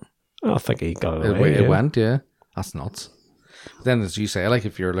get it? I think he got it It, away. it yeah. went, yeah. That's nuts. Then, as you say, like,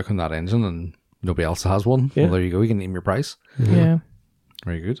 if you're looking at that engine and nobody else has one, Yeah. well, there you go. You can name your price. Yeah.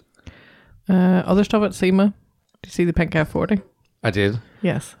 Very good. Other stuff at SEMA. Did you see the pink F40? I did.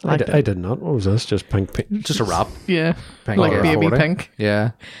 Yes. I Liked did, it. I did not. What was this? Just pink. Just a wrap. Yeah. Pink Like F40. baby pink.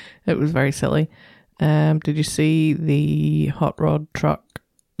 Yeah. It was very silly. Did you see the hot rod truck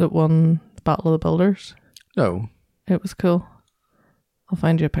that won the Battle of the Builders? No. It was cool. I'll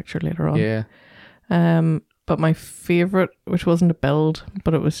find you a picture later on. Yeah. But my favourite, which wasn't a build,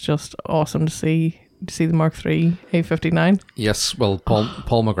 but it was just awesome to see the Mark III A59. Yes. Well,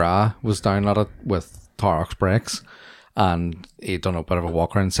 Paul McGrath was down at it with Tarox brakes, and he'd done a bit of a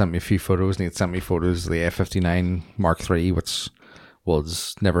walk around, sent me a few photos, and he'd sent me photos of the F59 Mark III, which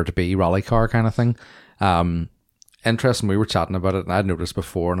was never to be rally car kind of thing. Interesting, we were chatting about it, and I'd noticed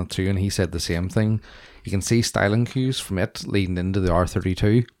before on it too, and he said the same thing. You can see styling cues from it leading into the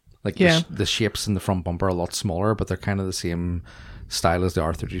R32. Like, Yeah. the shapes in the front bumper are a lot smaller, but they're kind of the same style as the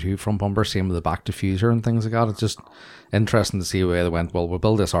R32 front bumper, same with the back diffuser and things like that. It's just interesting to see where they went, well, we'll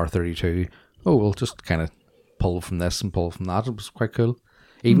build this R32. Oh, we'll just kind of pull from this and pull from that. It was quite cool.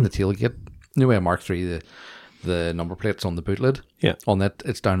 Even the tailgate, you know, where Mark III, the number plates on the boot lid. Yeah. On it,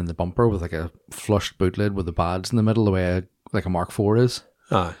 it's down in the bumper with like a flushed boot lid with the pads in the middle, the way like a Mark IV is.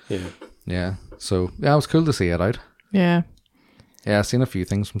 Yeah. Yeah. So yeah, it was cool to see it out. Yeah. Yeah, I've seen a few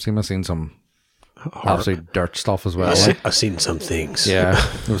things from SEMA. I've seen some absolute dirt stuff as well. I've seen some things. Yeah,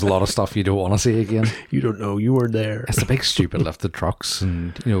 there was a lot of stuff you don't want to see again. You don't know, you were there. It's the big stupid lifted trucks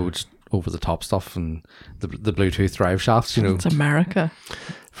and, you know, just over the top stuff and the Bluetooth drive shafts, you know. It's America.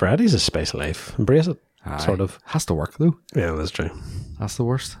 Freddy's a space life. Embrace it. Aye. Sort of. Has to work though. Yeah, that's true. That's the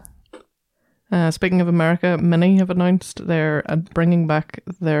worst. Speaking of America, Mini have announced they're bringing back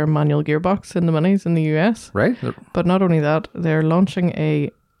their manual gearbox in the Minis in the US. Right? But not only that, they're launching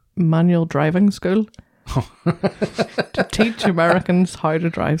a manual driving school to teach Americans how to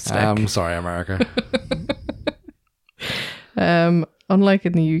drive stick. I'm sorry, America. Unlike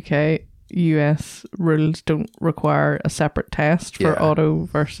in the UK, US rules don't require a separate test for auto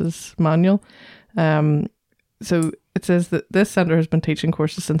versus manual. So it says that this centre has been teaching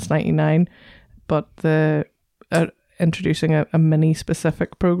courses since 1999, but they're introducing a Mini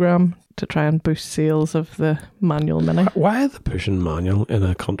specific program to try and boost sales of the manual Mini. Why are they pushing manual in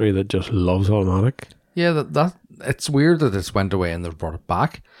a country that just loves automatic? Yeah, that it's weird that it's went away and they've brought it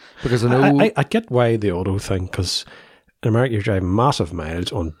back, because I know I get why the auto thing, because in America you're driving massive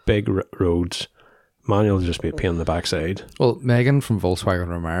miles on big roads. Manual will just be a pain in the backside. Well, Megan from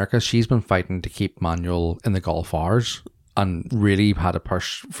Volkswagen America, she's been fighting to keep manual in the Golf R's and really had a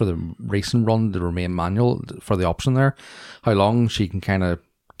push for the racing run to remain manual for the option there. How long she can kind of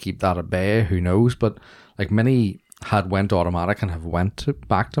keep that at bay, who knows? But like Mini had went automatic and have went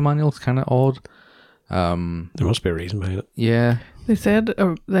back to manual. It's kind of odd. There must be a reason behind it. Yeah. They said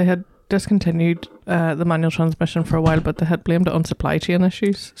they had discontinued the manual transmission for a while, but they had blamed it on supply chain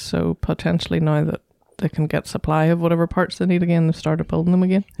issues. So potentially now that they can get supply of whatever parts they need again, they've started building them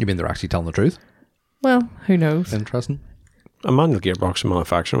again. You mean they're actually telling the truth? Well, who knows? Interesting. A manual gearbox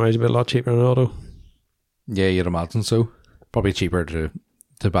manufacturing wise would be a lot cheaper than an auto. Yeah, you'd imagine so. Probably cheaper to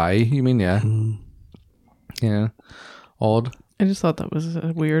buy, you mean? Yeah. Yeah. Odd. I just thought that was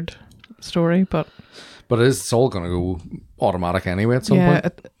a weird story, but it's all going to go automatic anyway at some point.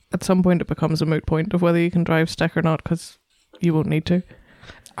 At some point it becomes a moot point of whether you can drive stick or not, because you won't need to.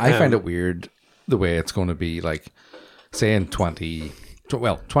 I find it weird the way it's going to be, like, say in 20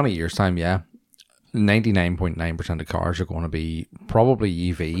 years time, 99.9% of cars are going to be probably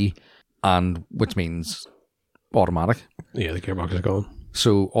EV, and which means automatic. Yeah, the gearbox is gone.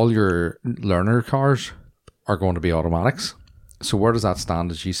 So all your learner cars are going to be automatics. So where does that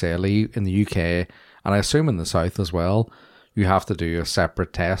stand, as you say, Lee? In the UK, and I assume in the South as well, you have to do a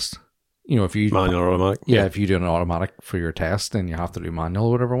separate test. You know, if you manual or automatic. Yeah, if you do an automatic for your test, then you have to do manual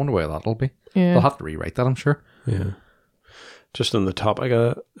or whatever. I wonder where that'll be. Yeah. They'll have to rewrite that, I'm sure. Yeah. Just on the topic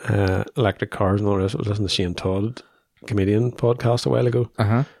of electric cars and all the rest, I was listening to Shane Todd, comedian podcast a while ago,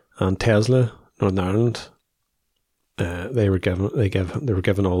 and Tesla, Northern Ireland. They were given all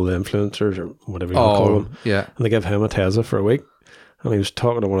the influencers or whatever you want to call them. Yeah. And they gave him a Tesla for a week, and he was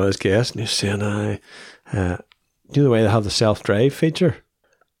talking to one of his guests, and he was saying, "Do you know the way they have the self-drive feature?"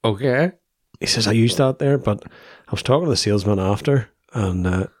 Okay. He says, "I used that there, but I was talking to the salesman after, and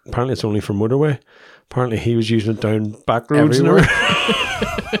apparently it's only for motorway. Apparently he was using it down back roads Everywhere." and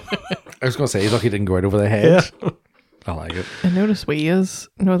I was going to say, he's lucky he didn't go out over the hedge. Yeah. I like it. I noticed we as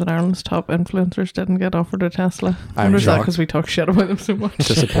Northern Ireland's top influencers didn't get offered a Tesla. I wonder if that because we talk shit about them so much.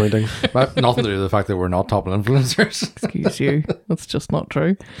 Disappointing. But nothing to do with the fact that we're not top influencers. Excuse you. That's just not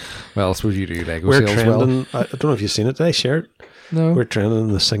true. Well, I suppose you do Lego We're sales trending, well. I don't know if you've seen it. Did I share it? No. We're trending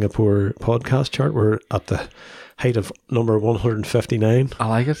in the Singapore podcast chart. We're at the height of number 159. I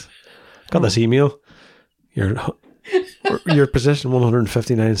like it. Got this email. Your position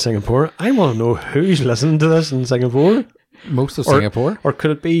 159 in Singapore. I want to know who's listening to this in Singapore. Most of Singapore. Or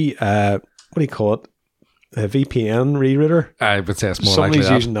could it be, what do you call it? A VPN rerouter? I would say it's more Somebody's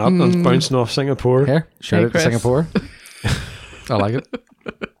likely using that and it's bouncing off Singapore. Here, share it to Chris. Singapore. I like it.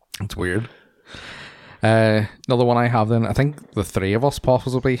 It's weird. Another one I have then, I think the three of us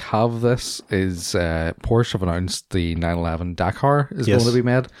possibly have this, is Porsche have announced the 911 Dakar is going to be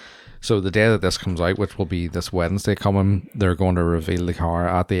made. So the day that this comes out, which will be this Wednesday coming, they're going to reveal the car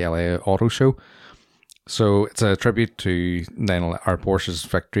at the LA Auto Show. So it's a tribute to Porsche's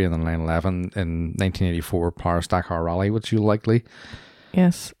victory in the 911 in 1984 Paris Dakar Rally, which you'll likely.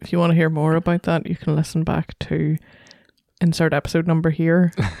 Yes, if you want to hear more about that, you can listen back to insert episode number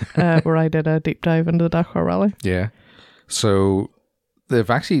here, where I did a deep dive into the Dakar Rally. Yeah. So they've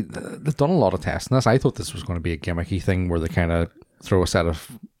done a lot of tests on this. I thought this was going to be a gimmicky thing where they kind of throw a set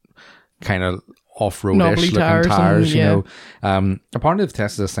of kind of off-road-ish Knobbly looking tires tires, and- you know. Apparently they've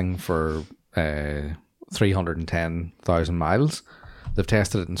tested this thing for 310,000 miles. They've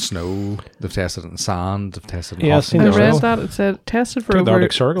tested it in snow, they've tested it in sand, they've tested it in Yeah, hot I've seen I as read well. that it said tested for Took the over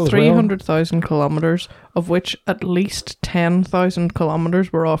Arctic Circle as well. 300,000 kilometers, of which at least 10,000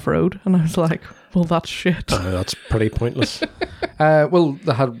 kilometers were off road, and I was like, "Well, that's shit." That's pretty pointless. Well,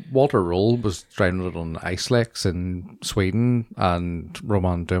 they had Walter Roll was driving it on ice lakes in Sweden, and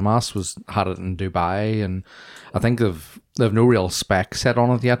Roman Dumas had it in Dubai, and I think they've no real spec set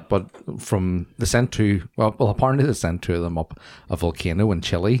on it yet. But from they sent apparently they sent two of them up a volcano in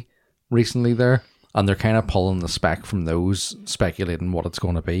Chile recently there, and they're kind of pulling the spec from those, speculating what it's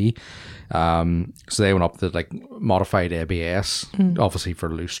going to be. So they went up to like modified ABS, obviously for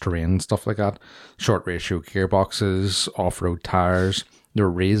loose terrain, stuff like that. Short ratio gearboxes, off-road tires. They were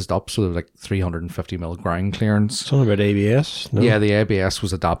raised up, so they're like 350mm ground clearance. Something about ABS. No? Yeah, the ABS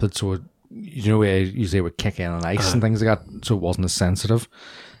was adapted so it, usually it would kick in on ice and things like that, so it wasn't as sensitive.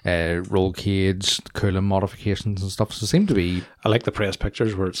 Roll cage, cooling modifications and stuff. So it seemed to be. I like the press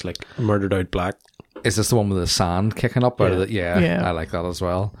pictures where it's like murdered out black. Is this the one with the sand kicking up out of it? Yeah, Yeah. I like that as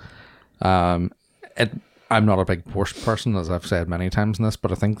well. I'm not a big Porsche person, as I've said many times in this,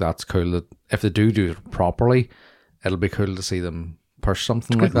 but I think that's cool that if they do it properly, it'll be cool to see them push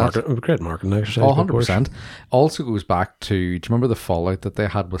something like that. Great marketing exercise. Oh, by Porsche. 100%. Also goes back to, do you remember the fallout that they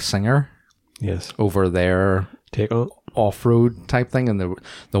had with Singer Yes. over their Take on it. off-road type thing, and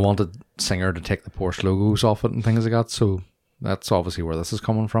they wanted Singer to take the Porsche logos off it and things like that, so that's obviously where this is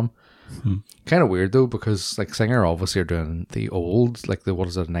coming from. Kind of weird though, because like Singer obviously are doing the old, like the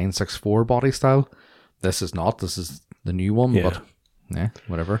 964 body style. This is not. This is the new one. Yeah. But yeah,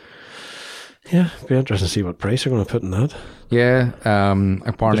 whatever. Yeah, be interesting to see what price they're going to put in that. Yeah. There's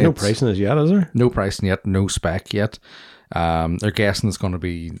Apparently, no pricing as yet, is there? no pricing yet, no spec yet. They're guessing it's going to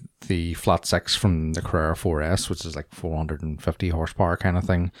be the flat six from the Carrera 4S, which is like 450 horsepower kind of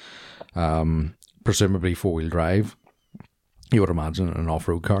thing. Presumably 4-wheel drive. You would imagine an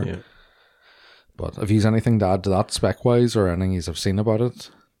off-road car. Yeah. But have you anything to add to that spec-wise, or anything you've seen about it?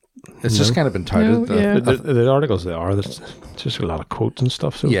 It's just kind of been touted. No, yeah. The articles there's just a lot of quotes and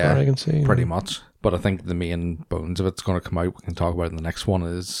stuff so far I can see. pretty much. But I think the main bones of it's going to come out. We can talk about in the next one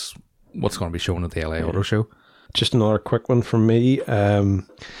is what's going to be shown at the LA Auto Show. Just another quick one from me.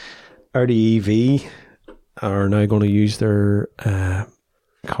 Audi EV are now going to use their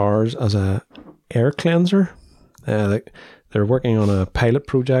cars as a air cleanser. They're working on a pilot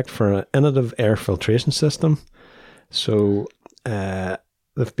project for an innovative air filtration system. So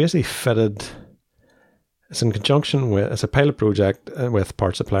they've basically fitted. It's in conjunction with. It's a pilot project with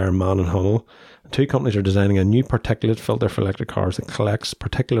part supplier Mann and Hummel. Two companies are designing a new particulate filter for electric cars that collects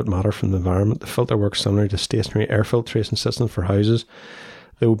particulate matter from the environment. The filter works similar to stationary air filtration systems for houses,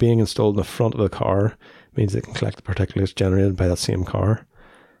 though being installed in the front of the car means it can collect the particulates generated by that same car.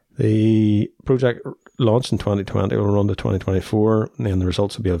 The project launched in 2020, will run to 2024, and then the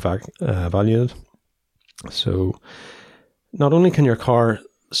results will be evaluated. So, not only can your car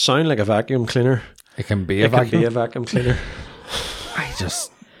sound like a vacuum cleaner, It can be a it can vacuum. be a vacuum cleaner.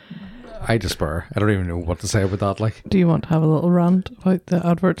 I despair. I don't even know what to say about that. Like, Do you want to have a little rant about the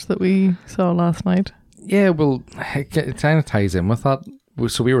adverts that we saw last night? yeah, well, it kind of ties in with that.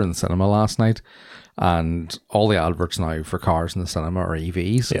 So we were in the cinema last night, and all the adverts now for cars in the cinema are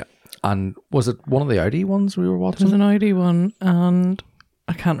EVs. Yeah. And was it one of the Audi ones we were There's watching? an Audi one, and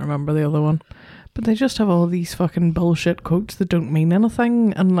I can't remember the other one. But they just have all these fucking bullshit quotes that don't mean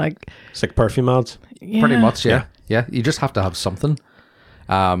anything, and like, It's like perfume ads. yeah. Pretty much, yeah. Yeah, you just have to have something.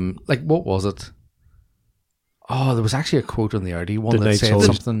 Like, what was it? Oh, there was actually a quote on the Audi one The that night's said always-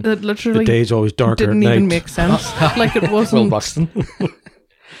 something. That The literally day's always darker didn't at night. even make sense. Like it Will wasn't. Buxton.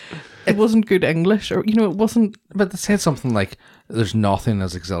 It wasn't good English, or it wasn't. But they said something like, there's nothing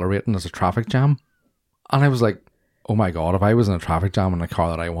as exhilarating as a traffic jam. And I was like, oh my God, if I was in a traffic jam in a car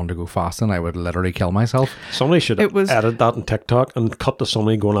that I wanted to go fast in, I would literally kill myself. Somebody should It was- edit that on TikTok and cut to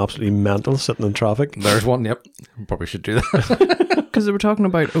somebody going absolutely mental sitting in traffic. There's one, yep. Probably should do that. Because they were talking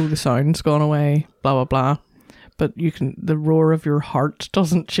about, the sound's gone away, blah, blah, blah. But the roar of your heart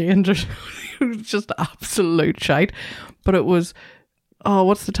doesn't change. It was just absolute shite. But it was,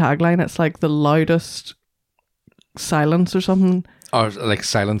 what's the tagline? It's like the loudest silence or something. Or like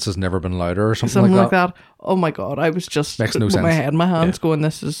silence has never been louder or something, Something like like that. that. Oh my God, I was just Makes no with my sense. head in my hands going,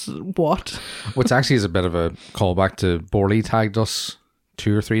 this is what? Which actually is a bit of a callback to Borley tagged us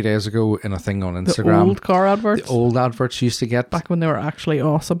 2 or 3 days ago in a thing on The Instagram. old car adverts. The old adverts used to get. Back when they were actually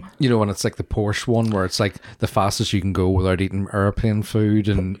awesome. You know, when it's like the Porsche one where it's like the fastest you can go without eating airplane food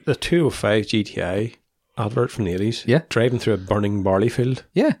and The 205 GTI advert from the 80s. Yeah. Driving through a burning barley field.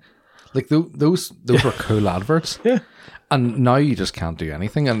 yeah. Like those were cool adverts. Yeah. And now you just can't do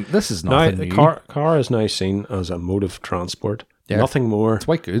anything. And this is Now, nothing the new. car is now seen as a mode of transport. Yeah. Nothing more. It's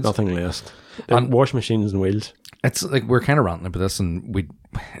white goods. Nothing less. And- Wash machines and wheels. It's like we're kind of ranting about this, and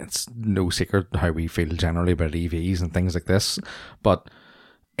it's no secret how we feel generally about EVs and things like this. But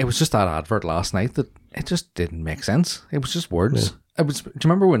it was just that advert last night that it just didn't make sense. It was just words. It was. Do you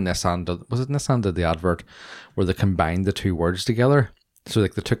remember when Nissan did the advert where they combined the two words together? So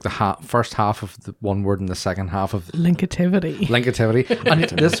like they took the first half of the one word and the second half of Linkativity. and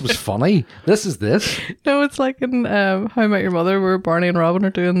this was funny. This is this. No, it's like in How I Met Your Mother, where Barney and Robin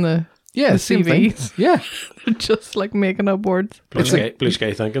are doing the Yeah, the same thing. CVs. Yeah, Just like making up words. Blue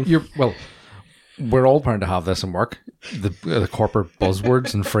sky thinking. we're all trying to have this in work. The corporate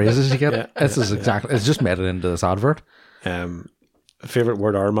buzzwords and phrases you get. Yeah, This is exactly. It's just made it into this advert. Favorite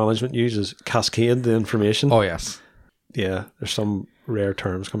word our management uses: cascade the information. Oh yes. Yeah, there's some rare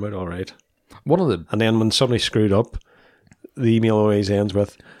terms come out all right. One of the And then when somebody screwed up, the email always ends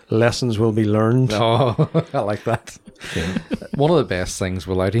with "lessons will be learned." oh, I like that. Yeah. One of the best things.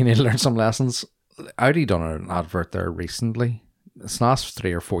 Will Audi need to learn some lessons? Audi done an advert there recently. It's last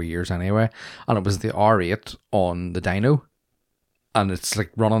 3 or 4 years anyway, and it was the R8 on the dyno, and it's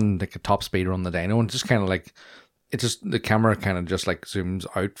like running like a top speed on the dyno, and just kind of like the camera kind of just like zooms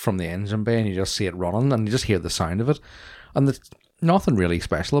out from the engine bay, and you just see it running, and you just hear the sound of it, and there's nothing really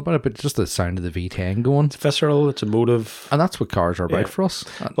special about it, but just the sound of the V10 going, It's visceral. It's emotive. and that's what cars are about Yeah. for us.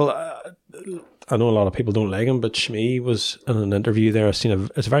 Well, I know a lot of people don't like him, but Shmee was in an interview there. I've seen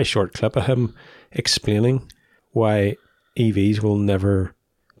it's a very short clip of him explaining why EVs will never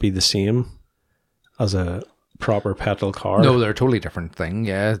be the same as a proper petrol car. No, they're a totally different thing.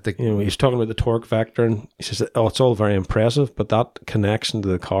 Yeah, He's talking about the torque vector, and he says, "Oh, it's all very impressive, but that connection to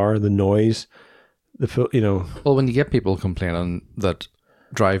the car, the noise, Well, when you get people complaining that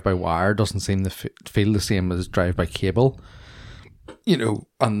drive-by-wire doesn't seem to feel the same as drive-by-cable,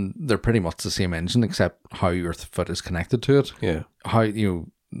 and they're pretty much the same engine except how your foot is connected to it. yeah, How,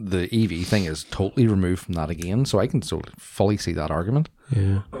 the EV thing is totally removed from that again, so I can fully see that argument.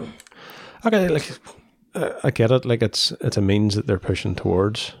 yeah." Okay, like I get it. Like it's a means that they're pushing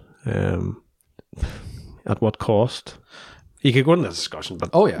towards. At what cost? You could go into this discussion, but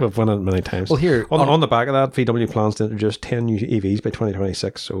Oh, yeah. we've won it many times. Well, here, on the back of that, VW plans to introduce 10 new EVs by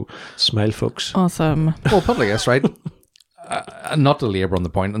 2026. So smile, folks. Awesome. well, put it like this, right? Not to labour on the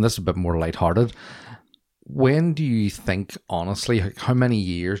point, and this is a bit more lighthearted. When do you think, honestly, how many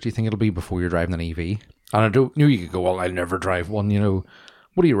years do you think it'll be before you're driving an EV? And I don't know, you could go, well, I'll never drive one,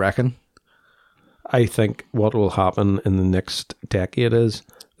 What do you reckon? I think what will happen in the next decade is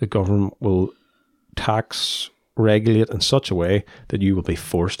the government will tax, regulate in such a way that you will be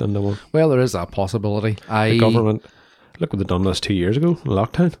forced into one. Well, there is that possibility. The government, look what they've done this 2 years ago,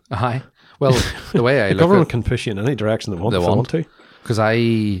 lockdown. Aye. Well, the way I The look government at can push you in any direction they want. They if they want. want to. because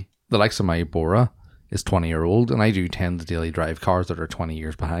the likes of my Bora is 20-year-old, and I do tend to daily drive cars that are 20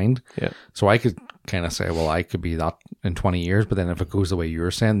 years behind. Yeah. So I could kind of say, well, I could be that in 20 years, but then if it goes the way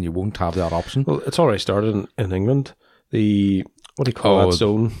you're saying, you won't have that option. Well, it's already started in England. The, what do you call that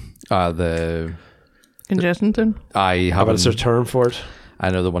zone? The Congestion zone. I But it's haven't. a term for it. I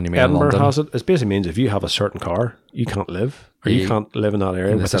know the one you mean in Edinburgh London. has it. It basically means if you have a certain car, you can't live. Or you can't live in that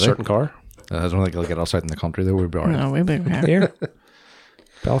area in the with a city? certain car. I don't think it'll get us out in the country though. We'll be alright. No, we'll be okay. Here.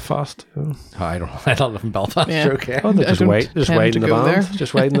 Belfast. Oh, I don't live in Belfast. Yeah. You're okay. they're I just don't wait. Just tend waiting to the go band. there.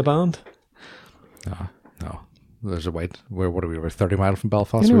 Just waiting the band. No. There's a wait. What are we? We're 30 miles from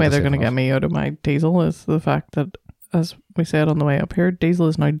Belfast. The only We're way the they're same going to get house. me out of my diesel is the fact that, as we said on the way up here, diesel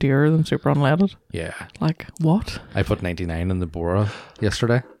is now dearer than super unleaded. Yeah. Like, what? I put 99 in the Bora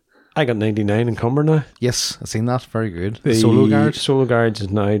yesterday. I got 99 in Cumber now. Yes, I've seen that. Very good. The Solo garage. Solo garage is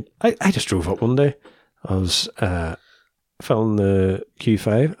now. I just drove up one day. I was filling the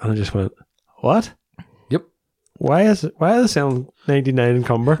Q5 and I just went, what? Yep. Why is it selling 99 in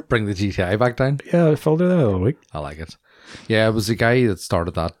Cumber? Bring the GTI back down. Yeah, I filled it the other week. I like it. Yeah, it was the guy that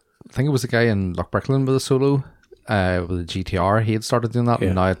started that. I think it was the guy in Lochbricklin with a Solo, with the GTR. He had started doing that, Yeah.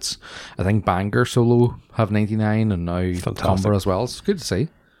 and now it's, I think Bangor Solo have 99, and now Fantastic. Cumber as well. It's good to see.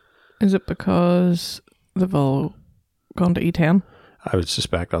 Is it because they've all gone to E10? I would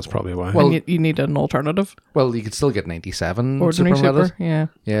suspect that's probably why. Well- And you need an alternative. Well, you could still get 97 Ordinary super unleaded. super, yeah.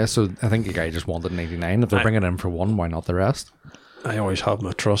 Yeah, so I think the guy just wanted 99. If they're bringing it in for one, why not the rest? I always have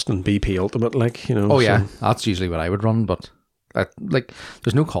my trust in BP Ultimate, Oh yeah, so- that's usually what I would run, but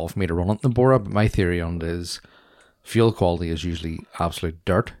there's no call for me to run it in the Bora, but my theory on it is fuel quality is usually absolute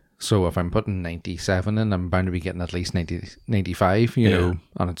dirt. So if I'm putting 97 in, I'm bound to be getting at least 90, 95, you know,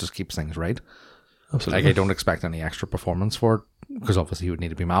 and it just keeps things right. Absolutely. Like, I don't expect any extra performance for it, because obviously you would need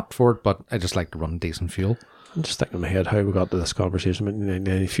to be mapped for it, but I just like to run decent fuel. I'm just thinking in my head how we got to this conversation about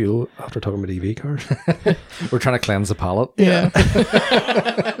any fuel after talking about EV cars. We're trying to cleanse the palate. Yeah.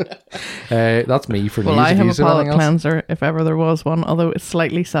 That's me for Well, news. I Have have you a seen palate anything else? cleanser if ever there was one, although it's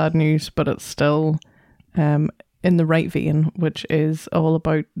slightly sad news, but it's still in the right vein, which is all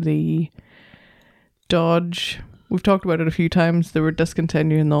about the Dodge. We've talked about it a few times. They were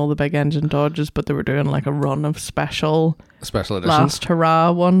discontinuing all the big engine Dodges, but they were doing like a run of special Special editions. last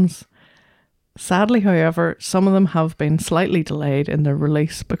hurrah ones. Sadly, however, some of them have been slightly delayed in their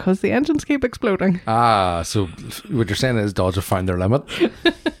release because the engines keep exploding. So what you're saying is Dodge have found their limit.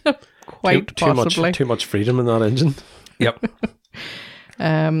 Quite possibly. Too much freedom in that engine. Yep.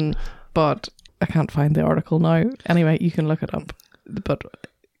 But I can't find the article now. Anyway, you can look it up. But,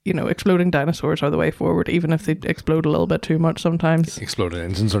 you know, exploding dinosaurs are the way forward, even if they explode a little bit too much sometimes. Exploded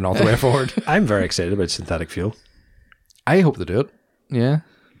engines are not the way forward. I'm very excited about synthetic fuel. I hope they do it. Yeah.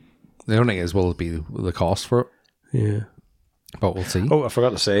 The only thing is, will it be the cost for it? Yeah. But we'll see. Oh, I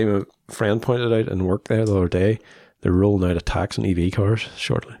forgot to say, my friend pointed out in work there the other day, they're rolling out a tax on EV cars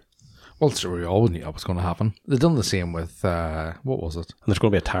shortly. Well, sure, we always knew that was going to happen. They've done the same with, what was it? And there's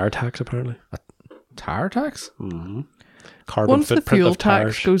going to be a tire tax, apparently. Tire tax? Mm-hmm. Carbon Once the footprint fuel of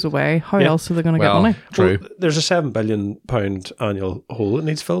tires. tax goes away, how Yeah. else are they going to get Well, money? true. Well, there's a £7 billion annual hole that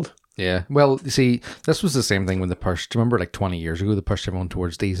needs filled. Yeah. Well, you see, this was the same thing when they pushed, remember like 20 years ago, they pushed everyone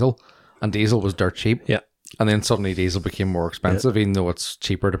towards diesel, and diesel was dirt cheap. Yeah. And then suddenly diesel became more expensive, even though it's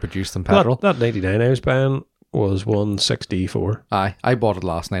cheaper to produce than petrol. That 99 I was buying was 164. I bought it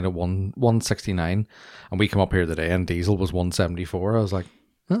last night at 169, and we come up here today and diesel was 174. I was like,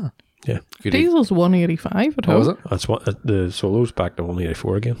 Yeah. good. Diesel's 185 at How all. was it? That's what the Solo's back to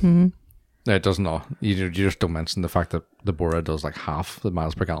 184 again. Mm-hmm. No, it does not. You just don't mention the fact that the Bora does like half the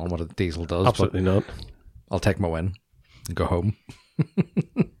miles per gallon what a diesel does. Absolutely not. But I'll take my win and go home.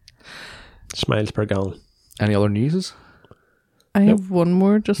 Smiles per gallon. Any other newses? I have one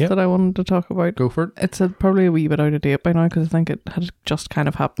more just Yep. that I wanted to talk about. Go for it. It's probably a wee bit out of date by now because I think it had just kind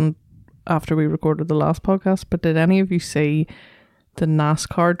of happened after we recorded the last podcast. But did any of you see the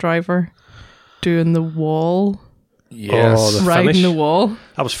NASCAR driver doing the wall, Yes. Oh, the riding finish. the wall?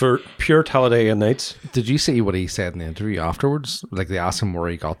 That was for pure Talladega Nights. Did you see what he said in the interview afterwards? Like they asked him where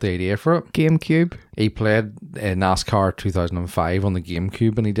he got the idea for it. GameCube. He played NASCAR 2005 on the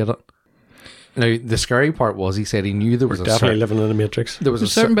GameCube and he did it. Now the scary part was he said he knew there was a Definitely living in the Matrix. there was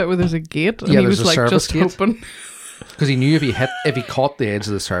There's a a certain bit where there's a gate, and Yeah, he there's was a like service just gate. hoping. because he knew if he caught the edge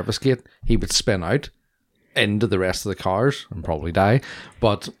of the service gate, he would spin out into the rest of the cars and probably die.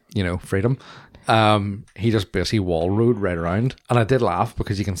 But you know, freedom. He just basically wall rode right around, and I did laugh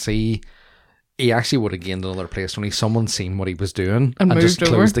because you can see he actually would have gained another place when someone seen what he was doing And just moved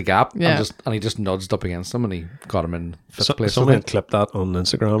over. closed the gap Yeah. and he just nudged up against him and he got him in fifth place. Someone I had clipped that on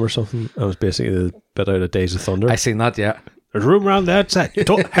Instagram or something. It was basically the bit out of Days of Thunder. seen that, yeah. There's room around the outside.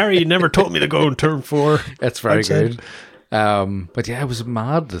 Harry, you never told me to go in turn 4. It's very Outside. good. But yeah, it was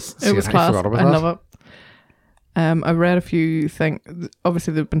mad to see It was I class. forgot about I that. love it. I read a few things.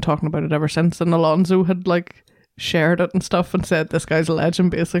 Obviously, they've been talking about it ever since, and Alonso had like shared it and stuff and said this guy's a legend,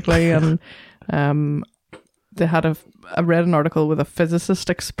 basically. And they had I read an article with a physicist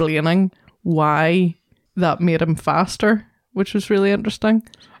explaining why that made him faster, which was really interesting.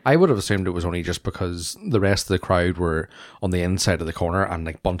 I would have assumed it was only just because the rest of the crowd were on the inside of the corner and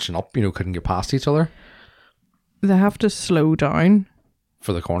like bunching up, couldn't get past each other They have to slow down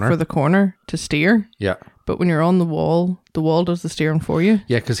for the corner. for the corner to steer, yeah. but when you're on the wall does the steering for you.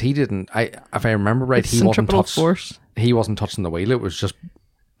 Yeah, because he didn't. If I remember right, It's he wasn't centripetal touched. force. He wasn't touching the wheel. It was just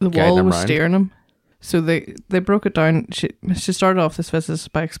The guide wall them was round. steering him. So they broke it down. She started off this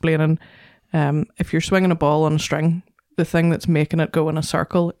physicist by explaining if you're swinging a ball on a string, the thing that's making it go in a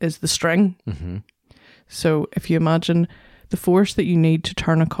circle is the string. Mm-hmm. So if you imagine the force that you need to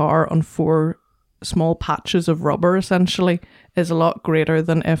turn a car on 4 small patches of rubber essentially is a lot greater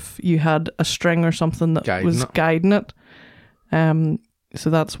than if you had a string or something that Guiding was it. guiding it. So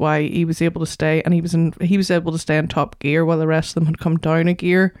that's why he was able to stay, and he was able to stay in top gear while the rest of them had come down a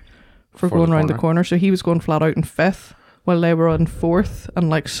gear for For going the around the corner. corner. So he was going flat out in 5th while they were on 4th and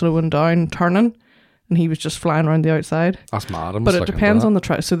like slowing down, turning, and he was just flying around the outside. that's mad. I'm But just it looking depends into on the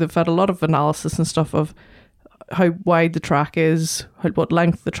track. So they've had a lot of analysis and stuff of how wide the track is, what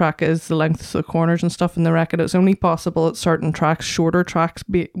length the track is, the length of the corners and stuff. And they reckon it's only possible at certain tracks, shorter tracks,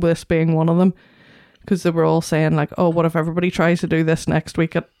 this being one of them. Because they were all saying like, oh, what if everybody tries to do this next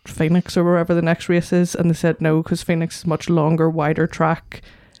week at Phoenix or wherever the next race is? And they said no, because Phoenix is much longer, wider track.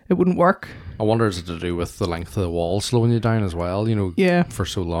 It wouldn't work. I wonder is it to do with the length of the wall slowing you down as well? Yeah. For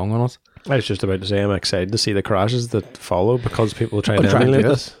so long on it. I was just about to say I'm excited to see the crashes that follow because people try to Trying to emulate do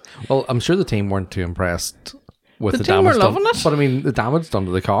it. this. Well, I'm sure the team weren't too impressed with The the team damage were done. loving it. But I mean, the damage done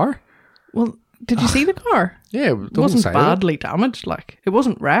to the car. Well, did you see the car? Yeah, It wasn't badly damaged. Like, it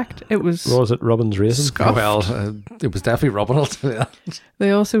wasn't wrecked. It was. What was it? Robbins Racing? Scuffed. Well, it was definitely rubbing it. They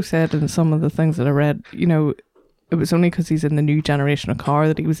also said in some of the things that I read, you know, it was only because he's in the new generation of car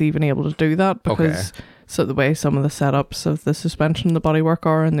that he was even able to do that, because so the way some of the setups of the suspension and the bodywork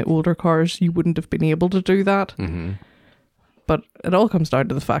are in the older cars, you wouldn't have been able to do that. Mm-hmm. But it all comes down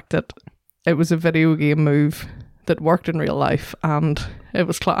to the fact that it was a video game move that worked in real life and it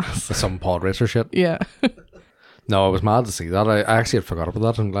was class. Some pod racer shit. Yeah. No, I was mad to see that. I actually had forgot about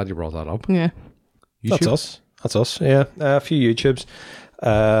that. I'm glad you brought that up. Yeah. That's us. That's us. Yeah, a few YouTubes.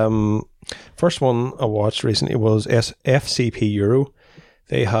 First one I watched recently was FCP Euro.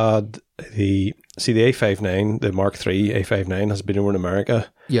 They had the A59, the Mark III A59 has been over in America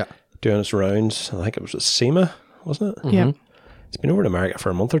Yeah. doing its rounds. I think it was at SEMA, wasn't it? Yeah. It's been over in America for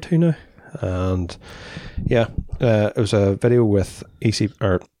a month or two now. And yeah, it was a video with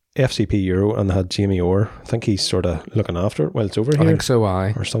FCP Euro, and they had Jamie Orr. I think he's sort of looking after it while it's over here. I think so,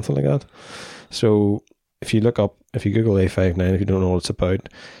 Or something like that. So if you Google A59, if you don't know what it's about,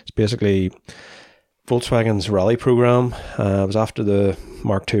 it's basically Volkswagen's rally program. It was after the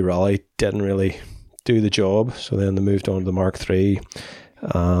Mark II rally didn't really do the job, so then they moved on to the Mark III,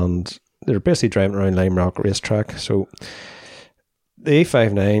 and they're basically driving around Lime Rock racetrack. So the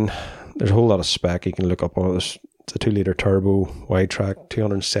A59, there's a whole lot of spec you can look up on it. It's a 2-litre turbo, wide track,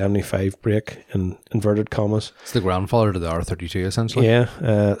 275 brake in inverted commas. It's the grandfather to the R32, essentially. Yeah,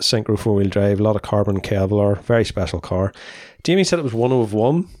 synchro 4-wheel drive, a lot of carbon Kevlar, very special car. Jamie said it was 1 of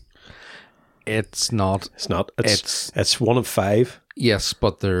 1. It's not. It's not. It's 1 of 5. Yes,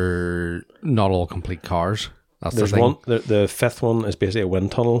 but they're not all complete cars. That's There's the thing. one. The fifth one is basically a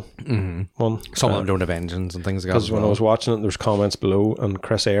wind tunnel one. Some of them don't have engines and things like that. Because when I was watching it, there's comments below, and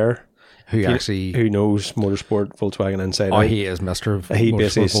Chris Eyre, who knows motorsport Volkswagen inside Oh, out, he is Mr. he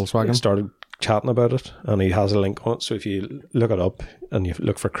basically Volkswagen. started chatting about it, and he has a link on it. So if you look it up and you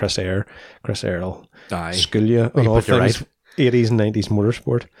look for Chris Eyre will Aye. school you on He all put you things right. 80s and 90s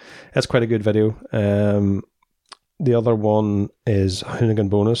motorsport. That's quite a good video. The other one is Hoonigan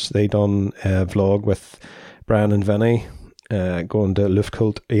Bonus. They done a vlog with Brian and Vinny going to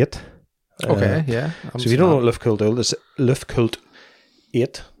Luftkult 8. Okay, yeah. So if you don't know what Luftkult is, Luftkult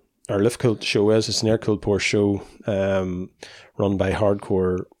 8 or Luftkult show is, it's an air-cooled Porsche show run by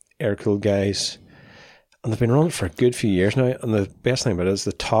hardcore air-cooled guys. And they've been running for a good few years now. And the best thing about it is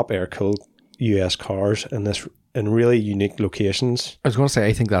the top air-cooled US cars in really unique locations. I was going to say,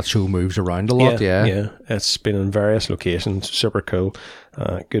 I think that show moves around a lot, yeah. Yeah, it's been in various locations. Super cool.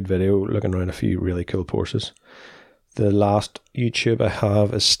 Good video, looking around a few really cool Porsches. The last YouTube I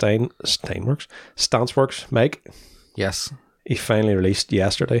have is Stanceworks Mike. Yes. He finally released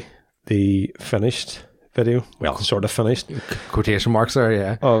yesterday the finished video. Well, sort of finished. Quotation marks there,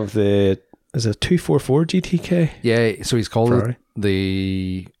 yeah. Of the, is it 244 GTK? Yeah, so he's called Ferrari. it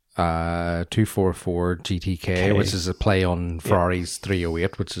the 244 GTK, which is a play on Ferrari's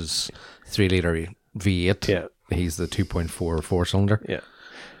 308, which is 3-litre V8. Yeah. He's the 2.4 4-cylinder. Yeah.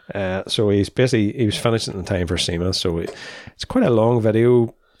 So he was finishing in time for SEMA. So it's quite a long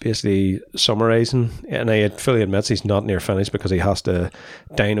video, basically summarising. And he fully admits he's not near finished because he has to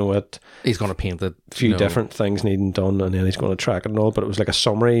dyno it. He's going to paint it. A few different things needing done, and then he's going to track it and all. But it was like a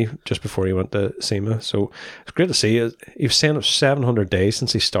summary just before he went to SEMA. So it's great to see. He was saying it was 700 days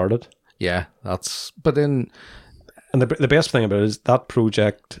since he started. Yeah, but then... And the best thing about it is that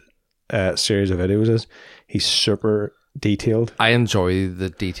project series of videos is he's super detailed. I enjoy the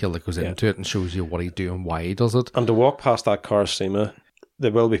detail that goes into it and shows you what he do and why he does it. And to walk past that car SEMA,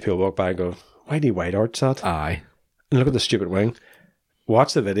 there will be people walk by and go, why do you white arts that? Aye. And look at the stupid wing.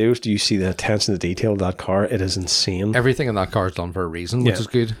 Watch the videos. Do you see the attention to detail of that car? It is insane. Everything in that car is done for a reason, which is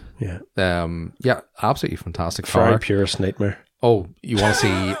good. Yeah. Yeah, absolutely fantastic Ferrari car. purist nightmare. Oh, you want to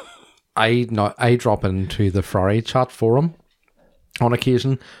see... I drop into the Ferrari chat forum on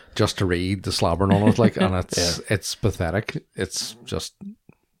occasion just to read the slobbering on it, and it's pathetic. It's just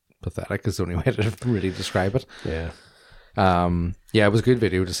pathetic is the only way to really describe it. Yeah. It was a good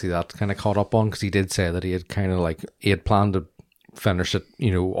video to see that kind of caught up on, because he did say that he had he had planned to finish it,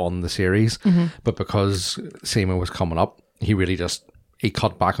 on the series, but because SEMA was coming up, he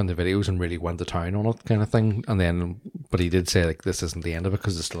cut back on the videos and really went to town on it, kind of thing. And then, but he did say this isn't the end of it,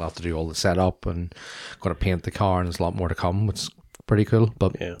 because they still have to do all the setup and going to paint the car, and there's a lot more to come, which is pretty cool.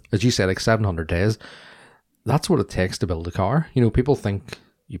 But as you said, 700 days, that's what it takes to build a car. People think,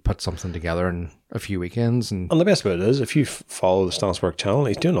 you put something together in a few weekends. And the best bit is, if you follow the Stanswork channel,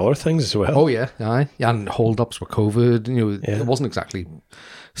 he's doing other things as well. oh yeah, aye. Yeah, and hold-ups with COVID. It wasn't exactly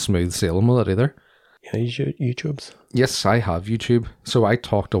smooth sailing with it either. Yeah, YouTube's. Yes, I have YouTube. So I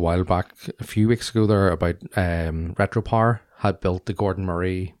talked a while back, a few weeks ago there, about Retro Power had built the Gordon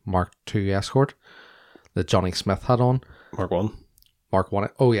Murray Mark II Escort that Johnny Smith had on. Mark 1. Mark 1.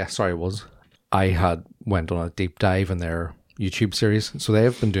 Oh yeah, sorry, it was. I had went on a deep dive in their YouTube series. So they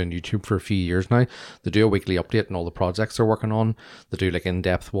have been doing YouTube for a few years now. They do a weekly update on all the projects they're working on. They do like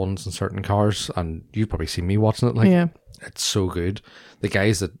in-depth ones in certain cars, and you've probably seen me watching it. Like, Yeah. it's so good. The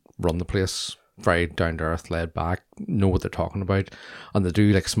guys that run the place, very down to earth, laid back, know what they're talking about, and they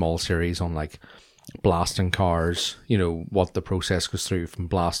do like small series on like blasting cars, what the process goes through from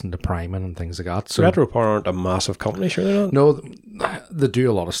blasting to priming and things like that. So Retro Power aren't a massive company, sure they're not? no, they do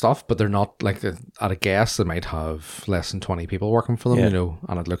a lot of stuff, but they're not like, at a guess, they might have less than 20 people working for them, Yeah.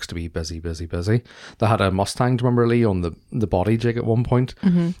 and it looks to be busy. They had a Mustang, do you remember, Lee, on the body jig at one point?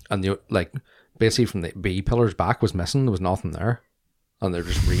 And basically from the B pillar's back was missing, there was nothing there. And they're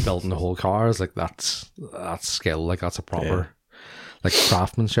just rebuilding the whole car. It's like, that's skill, like that's a proper like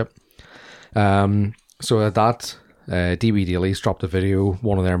craftsmanship. So at that, DB Dailies dropped a video.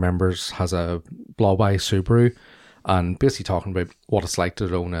 One of their members has a blow-by Subaru, and basically talking about what it's like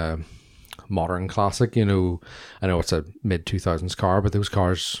to own a modern classic. I know it's a mid-2000s car, but those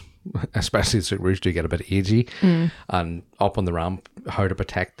cars, especially the Subarus, do get a bit agey. And up on the ramp, how to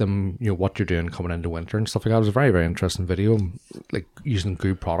protect them, what you're doing coming into winter and stuff like that. It was a very, very interesting video, like using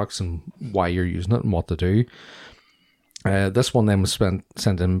good products and why you're using it and what to do. This one then was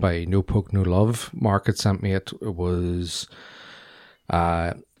sent in by No Poke No Love. Mark had sent me it. It was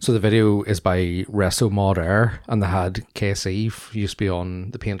so the video is by Reso Mod Air, and they had KC, who used to be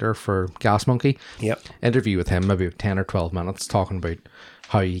on the painter for Gas Monkey. Yep. Interview with him, maybe 10 or 12 minutes, talking about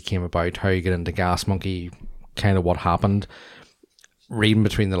how he came about, how you get into Gas Monkey, kind of what happened. Reading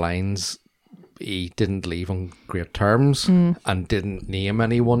between the lines, he didn't leave on great terms and didn't name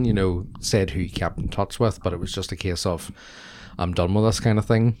anyone, said who he kept in touch with, but it was just a case of, I'm done with this kind of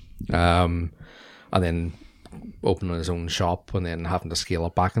thing. And then opening his own shop and then having to scale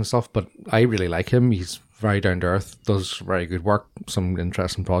it back and stuff. But I really like him. He's very down to earth, does very good work, some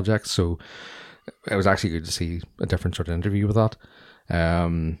interesting projects. So it was actually good to see a different sort of interview with that. I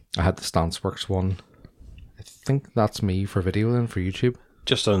had the Stanceworks one. I think that's me for video then, for YouTube.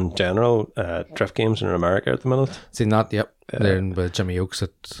 Just in general, drift games in America at the minute. Seen that, yep. They're in with Jimmy Oakes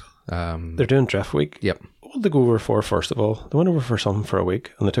at... They're doing Drift Week. Yep. What did they go over for, first of all? They went over for something for a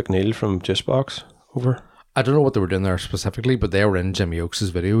week, and they took Neil from Juicebox over. I don't know what they were doing there specifically, but they were in Jimmy Oakes'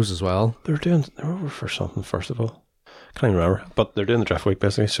 videos as well. They were over for something, first of all. Can't even remember. But they're doing the Drift Week,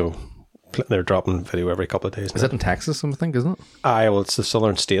 basically, so they're dropping video every couple of days. Is it in Texas, I think, isn't it? Aye, well, it's the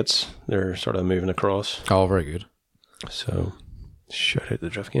southern states. They're sort of moving across. Oh, very good. So, shout out the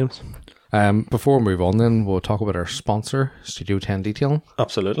Drift Games. Before we move on then, we'll talk about our sponsor, Studio 10 Detailing.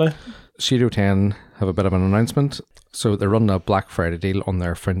 Absolutely. Studio 10 have a bit of an announcement. So they're running a Black Friday deal on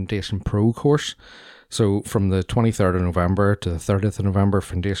their Foundation Pro course. So from the 23rd of November to the 30th of November,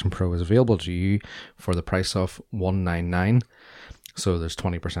 Foundation Pro is available to you for the price of $199. So there's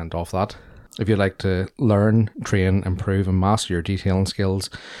 20% off that. If you'd like to learn, train, improve and master your detailing skills,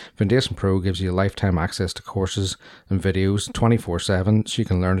 Foundation Pro gives you lifetime access to courses and videos 24/7 so you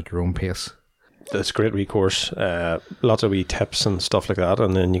can learn at your own pace. It's a great wee course, lots of wee tips and stuff like that,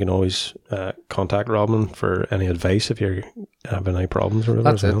 and then you can always contact Robin for any advice if you're having any problems or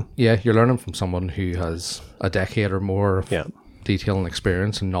whatever. That's it. Yeah, you're learning from someone who has a decade or more of detailing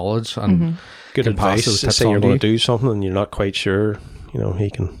experience and knowledge, and good can pass advice. those tips Say on you're to going you. to do something and you're not quite sure, he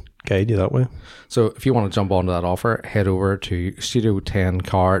can guide you that way. So if you want to jump onto that offer, head over to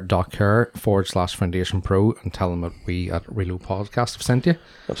studio10car.care/Foundation Pro and tell them that we at Reload Podcast have sent you.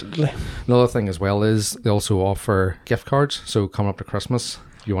 Absolutely. Another thing as well is they also offer gift cards. So coming up to Christmas,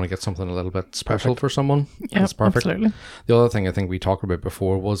 if you want to get something a little bit special for someone, that's perfect. Absolutely. The other thing I think we talked about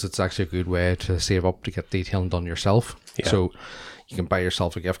before was it's actually a good way to save up to get detailing done yourself. Yeah. So you can buy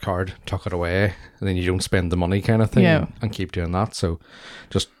yourself a gift card, tuck it away, and then you don't spend the money kind of thing and keep doing that. So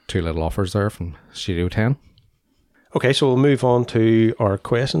just two little offers there from Studio 10. Okay, so we'll move on to our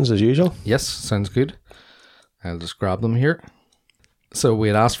questions as usual. Yes, sounds good. I'll just grab them here. So we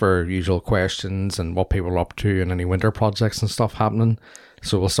had asked for usual questions and what people are up to and any winter projects and stuff happening.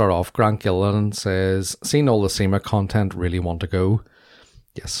 So we'll start off. Grant Gillen says, seen all the SEMA content, really want to go.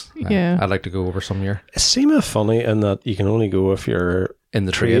 Yes. Yeah. I'd like to go over some year. It seems funny in that you can only go if you're In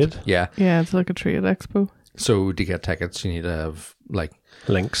the trade. trade. Yeah. Yeah, it's like a trade expo. So to get tickets, you need to have, like,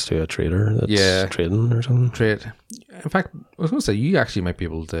 links to a trader that's trading or something. Trade. In fact, I was going to say, you actually might be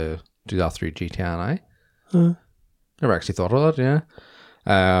able to do that through GTNI. Never actually thought of that,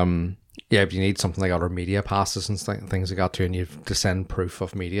 yeah. Yeah, but you need something like other media passes and things like that too, and you have to send proof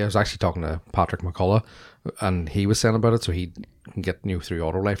of media. I was actually talking to Patrick McCullough, and he was saying about it, so he can get through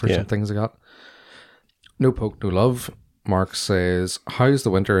Autolife or some things like that. No poke, no love. Mark says, how's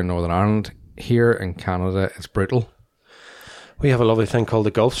the winter in Northern Ireland? Here in Canada, it's brutal. We have a lovely thing called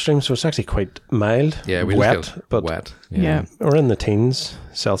the Gulf Stream, so it's actually quite mild. Yeah, we wet, but wet. Yeah. We're in the teens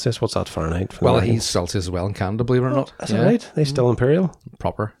Celsius. What's that Fahrenheit? Well, he's Celsius as well in Canada, believe it or not. Is that right? They still imperial?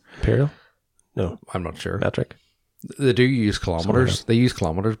 Proper. Imperial? No, I'm not sure. metric. They do use kilometers. They use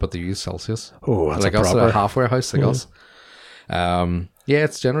kilometers, but they use Celsius. Oh, that's like a us, proper a halfway house, like us. Yeah,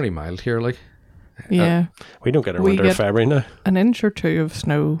 it's generally mild here. Like, Yeah. We don't get our We winter in get- February now. An inch or two of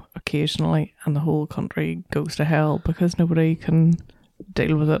snow occasionally, and the whole country goes to hell because nobody can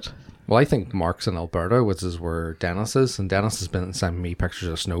deal with it. well, I think Mark's in Alberta, which is where Dennis is, and Dennis has been sending me pictures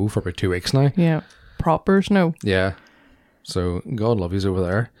of snow for about 2 weeks now. Yeah. Proper snow. Yeah. So God love he's over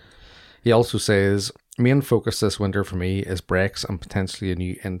there. He also says, main focus this winter for me is brakes and potentially a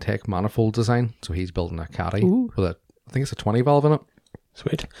new intake manifold design. So he's building a caddy with a, I think it's a 20 valve in it.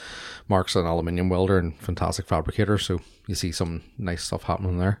 Sweet. Mark's an aluminium welder and fantastic fabricator, so you see some nice stuff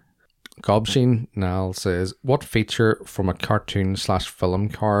happening there. Gobsheen Nal says, what feature from a cartoon/film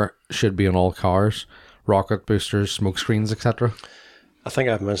car should be in all cars? Rocket boosters, smoke screens, etc. I think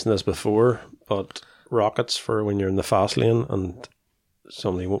I've mentioned this before, but rockets for when you're in the fast lane and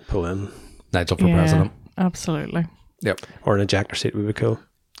somebody won't pull in. Nigel for president. Absolutely. Yep. Or an ejector seat would be cool.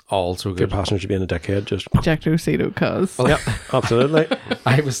 Also Your good. passengers being a dickhead, just... Ejector seat cause. Well, Yep, absolutely.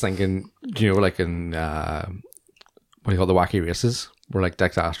 I was thinking, do you know, like in, what do you call the wacky races? Where like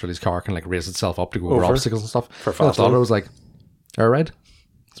Dick Astley's car can like raise itself up to go over Over. obstacles and stuff. For And I fast thought lane. I was like, alright.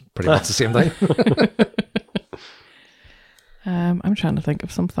 It's pretty much the same thing. I'm trying to think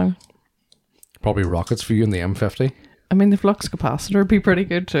of something. Probably rockets for you in the M50. I mean, the flux capacitor would be pretty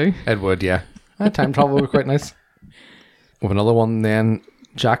good too. It would, yeah. Time travel would be quite nice. With another one then,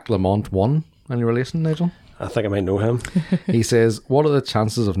 Jack Lamont 1. Any relation, Nigel? I think I might know him. He says, what are the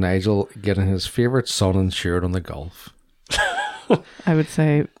chances of Nigel getting his favourite son insured on the Gulf? I would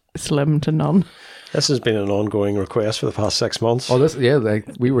say slim to none. This has been an ongoing request for the past 6 months. Oh, this, yeah, like,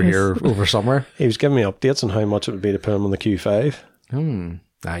 we were here over summer. He was giving me updates on how much it would be to put him on the Q5.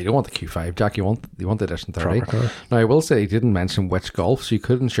 Nah, you don't want the Q5, Jack. You want the Edition 30. Proper car. Now, I will say he didn't mention which Golf, so you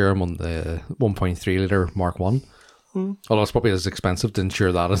could insure him on the 1.3 litre Mark 1. Although it's probably as expensive to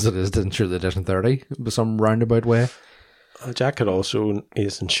insure that as it is to insure the Edition 30 by some roundabout way. Jack could also,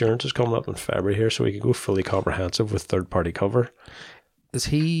 his insurance is coming up in February here, so he could go fully comprehensive with third-party cover. Is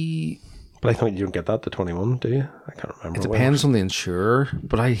he... But I think you don't get that to 21, do you? I can't remember. It depends on the insurer,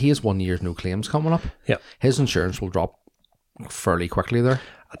 but he has 1 year's no claims coming up. Yeah. His insurance will drop fairly quickly there.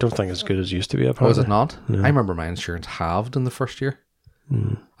 I don't think it's as good as it used to be. Oh, Apparently. is it not? I remember my insurance halved in the first year.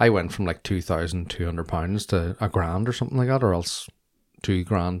 I went from like £2,200 to £1,000 or something like that, or else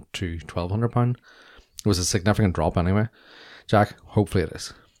 £2,000 to £1,200. It was a significant drop anyway. Jack, hopefully it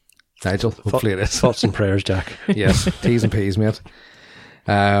is. Nigel, hopefully it is. Thoughts and prayers, Jack. Yes, T's and P's, mate.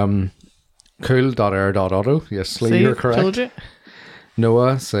 Cool.air.auto. Yes, Lee, See, you're correct. told you.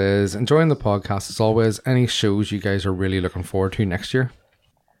 Noah says, enjoying the podcast as always. Any shows you guys are really looking forward to next year?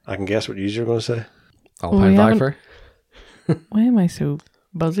 I can guess what you're going to say. Alpine we haven't- Viper. Why am I so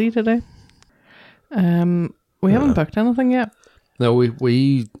buzzy today? We haven't booked anything yet. No,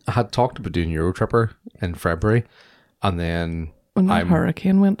 we had talked about doing Eurotripper in February, and then When that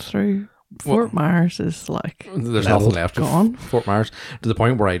hurricane went through, Fort Myers is like there's nothing left gone. of Fort Myers, to the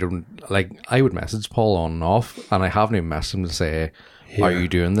point where I don't, like, I would message Paul on and off, and I haven't even messaged him to say, are you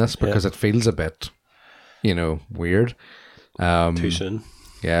doing this? Because it feels a bit, weird. Too soon.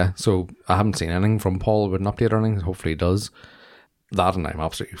 Yeah, so I haven't seen anything from Paul with an update or anything. Hopefully he does. That, and I'm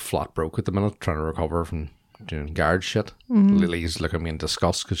absolutely flat broke at the minute, trying to recover from doing guard shit. Lily's looking at me in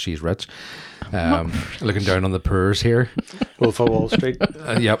disgust because she's rich. Looking down on the poors here. Wolf of Wall Street.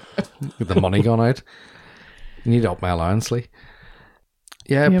 Yep, with the money gone out. You need to up my allowance, Lee.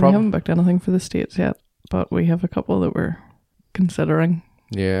 Yeah, We haven't booked anything for the States yet, but we have a couple that we're considering.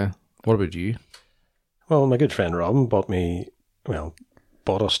 Yeah. What about you? Well, my good friend Robin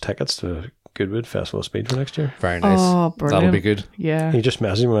bought us tickets to Goodwood Festival of Speed for next year. Very nice. Oh, brilliant. That'll be good. Yeah. He just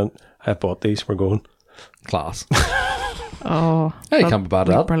messaged me and went, I bought these, we're going. Class. Oh. Hey, can't be bad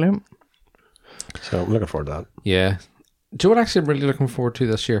at that. Brilliant. So I'm looking forward to that. Yeah. Do you know what actually I'm really looking forward to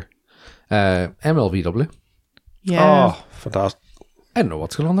this year? MLVW. Yeah. Oh, fantastic. I don't know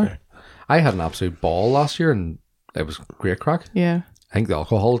what's going on there. I had an absolute ball last year and it was great crack. Yeah. I think the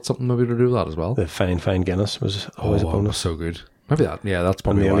alcohol had something maybe to do with that as well. The fine Guinness was always a It was bonus. so good. Maybe that. Yeah, that's And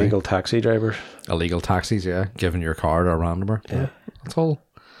probably the why. illegal taxi drivers. Illegal taxis. Yeah, giving your car to a randomer. Yeah. That's all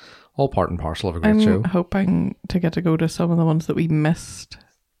part and parcel of a great I'm show. hoping to get to go to some of the ones that we missed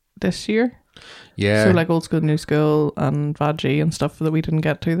this year. Yeah, So like Old School, New School and Vaggie and stuff that we didn't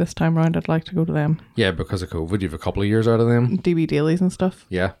get to this time round. I'd like to go to them. yeah. Because of COVID, you've a couple of years out of them. DB dailies and stuff.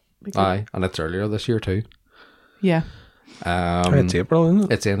 Yeah, aye, and it's earlier this year too. Yeah. It's April, isn't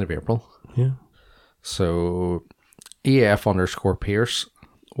it? It's the end of April. Yeah. So, EF_Pierce,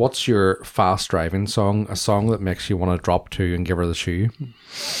 what's your fast driving song? A song that makes you want to drop to and give her the shoe?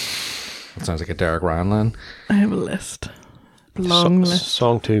 That sounds like a Derek Ryan line. I have a list. Long list.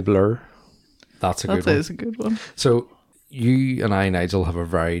 Song 2, Blur. That's a good That one. is a good one. So, you and I, Nigel, have a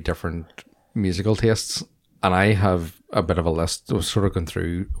very different musical tastes. And I have a bit of a list. I was sort of going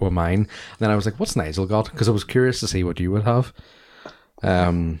through with mine. And then I was like, what's Nigel got? Because I was curious to see what you would have.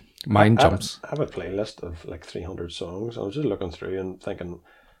 Mine jumps. I have a playlist of like 300 songs. I was just looking through and thinking, am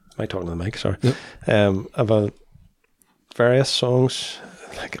I talking to the mic? Sorry. Yep. About various songs.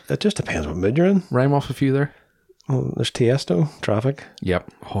 Like, it just depends what mood you're in. Rhyme off a few there. Well, there's Tiesto, Traffic. Yep.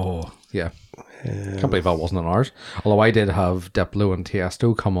 Oh, yeah. Can't believe that wasn't on ours. Although I did have Diplo and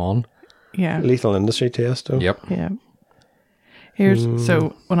Tiesto come on. Yeah. Lethal Industry, Tiesto. Yep. Yeah.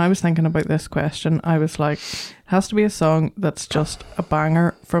 So when I was thinking about this question, I was like, it has to be a song that's just a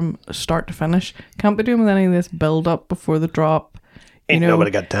banger from start to finish. Can't be doing with any of this build up before the drop. You Ain't know,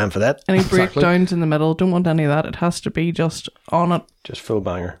 nobody got time for that. any Exactly. breakdowns in the middle. Don't want any of that. It has to be just on it Just full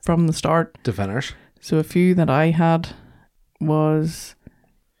banger. from the start. To finish. So a few that I had was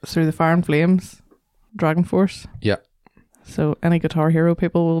Through the Fire and Flames, Dragon Force. Yeah. So any Guitar Hero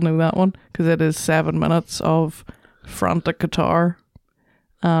people will know that one because it is 7 minutes of frantic guitar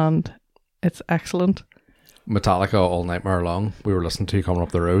and it's excellent. Metallica All Nightmare Long. We were listening to coming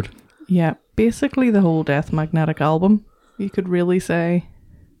up the road. Yeah, basically the whole Death Magnetic album, you could really say.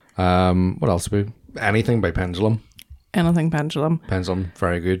 What else? Anything by Pendulum. Anything Pendulum, Pendulum,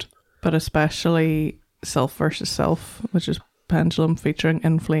 very good. but especially Self versus Self, which is Pendulum featuring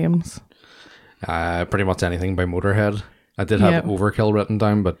In Flames. Pretty much anything by Motorhead. I did have Yep. Overkill written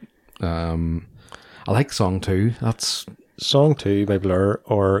down, but I like song 2. That's Song 2 by Blur,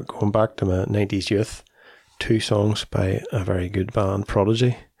 or going back to my 90s youth, 2 songs by a very good band,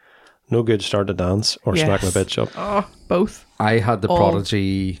 Prodigy. No Good Start to Dance or Smack My Yes. Bitch Up. Oh, both. I had the All-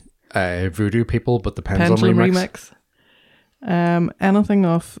 Prodigy Voodoo People, but the Pendulum, Pendulum remix. Anything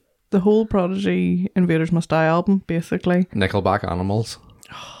off the whole Prodigy Invaders Must Die album, basically. Nickelback Animals.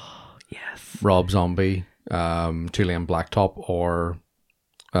 Yes. Rob Zombie. Tulane Blacktop or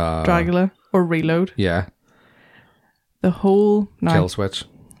Dragula or Reload. yeah, The whole Kill Switch.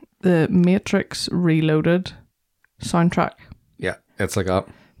 the Matrix Reloaded soundtrack, Yeah, it's like that.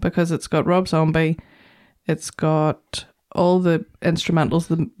 because it's got Rob Zombie, it's got all the instrumentals,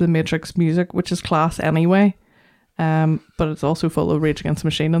 the Matrix music, which is class anyway. But it's also full of Rage Against the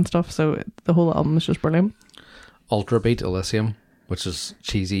Machine and stuff, so the whole album is just brilliant. Ultra Beat Elysium, which is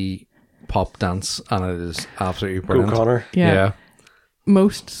cheesy pop dance, and it is absolutely Go brilliant. Connor. Yeah.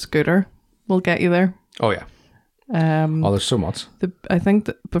 Most Scooter will get you there. Oh yeah. Oh, there's so much. I think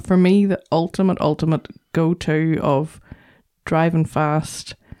that, but for me, the ultimate go-to of driving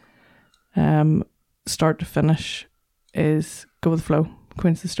fast, start to finish, is Go With the Flow,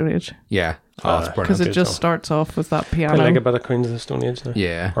 Queens of the Stone Age, Yeah. Oh, that's because brilliant. it just song. starts off with that I piano. like a bit of Queens of the Stone Age now.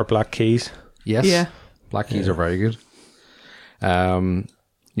 Yeah. Or Black Keys. Yes. Yeah, Black Keys are very good.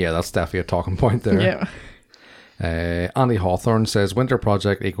 Yeah, that's definitely a talking point there. yeah. Andy Hawthorne says Winter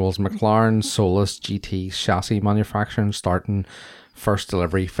Project equals McLaren Solus GT chassis manufacturing starting first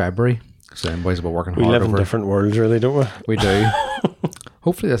delivery February. So them boys have been working We hard live in over. different worlds, really, don't we? We do.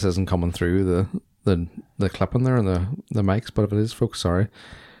 Hopefully this isn't coming through the clip in there and the mics, but if it is, folks, sorry.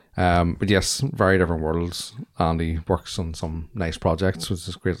 But yes, very different worlds. Andy works on some nice projects, which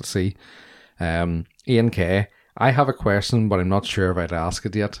is great to see. Ian K, I have a question, but I'm not sure if I'd ask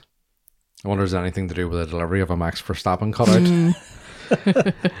it yet. I wonder if there's anything to do with the delivery of a Max Verstappen cutout.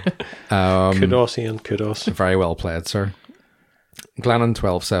 Kudos, Ian, kudos. Very well played, sir.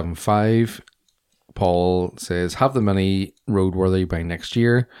 Glennon1275, Paul says, have the Mini roadworthy by next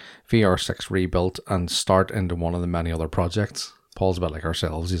year, VR6 rebuilt, and start into one of the many other projects. Paul's a bit like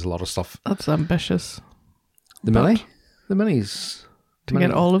ourselves. He's a lot of stuff. That's ambitious The Mini? The Mini's... to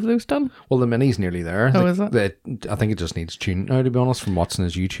get all of those done. Well, the Mini's nearly there. Oh, is it? I think it just needs tuning now, to be honest, from watching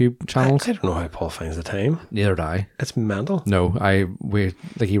his YouTube I channels. don't know how Paul finds the time. Neither do I. It's mental. No,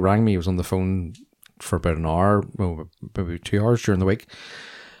 he rang me. He was on the phone for about an hour, well, maybe 2 hours during the week,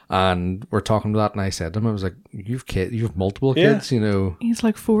 And we're talking about that, and I said to him, I was like, you've multiple Yeah. kids, you know. He's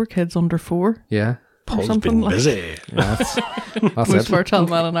like 4 kids under 4. Yeah. Paul's something been like- busy. Yeah, that's Most it. fertile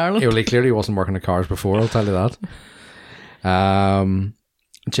man in Ireland. Well, he clearly wasn't working in cars before, I'll tell you that.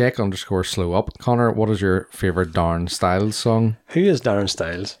 Jake _ slow up. Connor, what is your favourite Darren Styles song? Who is Darren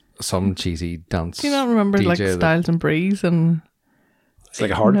Styles? Some cheesy dance. Do you not remember like DJ that- Styles and Breeze and It's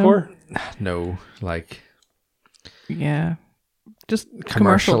like a hardcore. No, like yeah, just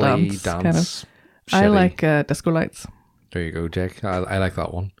commercial commercially dance, dance. kind of. I shitty. like Disco Lights. There you go, Jake. I like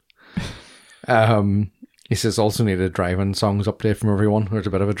that one. He says also need a driving songs update from everyone. There's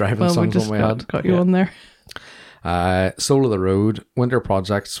a bit of a driving Well, we songs just one we had. got you Yeah. on there. Soul of the Road, Winter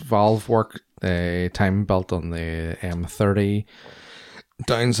Projects, Valve work, time belt on the M30,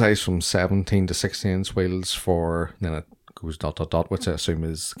 downsize from 17 to 16 inch wheels for, then it goes ... which I assume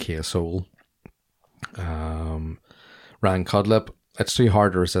is Kia Soul. Ryan Cudlip, it's too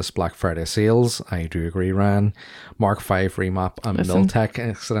hard to resist Black Friday sales. I do agree, Ryan. Mark 5 remap and Listen. Miltech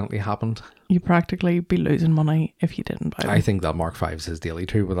accidentally happened. You practically be losing money if you didn't buy them. I think that Mark 5's his daily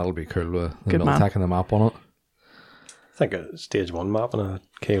too, but that'll be cool with the Good man. Miltech and the map on it. I think a stage 1 map and a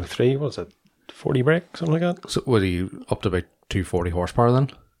KO3. What's it? 40 brake, something like that. So what are you up to about 240 horsepower then?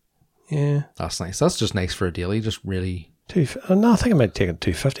 Yeah. That's nice. That's just nice for a daily, just really No, I think I might take it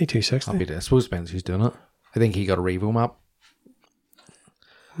 250, 260. happy to. I suppose depends who's doing it. I think he got a Revo map.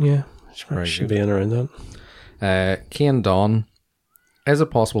 Yeah. Very Should good. be in around that. Kane Dawn, is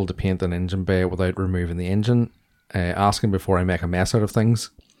it possible to paint an engine bay without removing the engine? Asking before I make a mess out of things.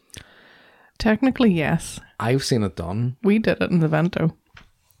 Technically, yes. I've seen it done. We did it in the Vento.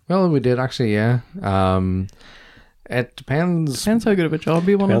 Well, we did actually, yeah. It depends. Depends how good of a job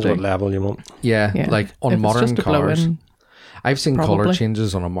you want Depends to what do. level you want. Yeah, Yeah. like on If it's modern just a blow cars. in, I've seen color Probably.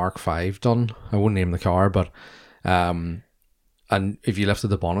 changes on a Mark 5 done. I won't name the car, but and if you lifted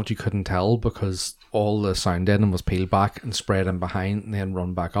the bonnet, you couldn't tell because all the sound deadening was peeled back and spread in behind and then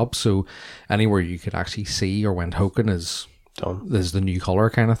run back up. So anywhere you could actually see or went hoking is Done. the new color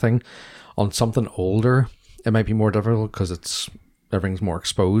kind of thing. On something older, it might be more difficult because everything's more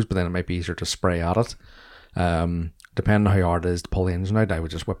exposed, but then it might be easier to spray at it. Depending on how hard it is to pull the engine out, I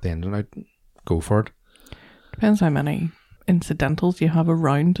would just whip the engine out, go for it. depends how many incidentals you have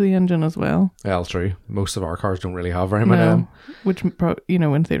around the engine as well. Yeah, that's true. Most of our cars don't really have very many of them. Which,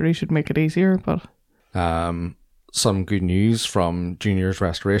 in theory should make it easier, but Some good news from Junior's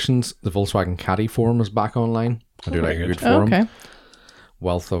Restorations. The Volkswagen Caddy forum is back online. I do Very like a good. good forum. okay.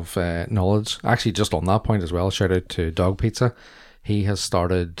 Wealth of knowledge. Actually, just on that point as well, shout out to Dog Pizza. He has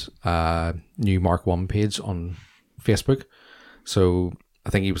started a new Mark 1 page on Facebook. So I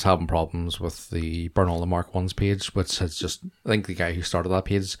think he was having problems with the Burn All the Mark 1s page, which has just, I think the guy who started that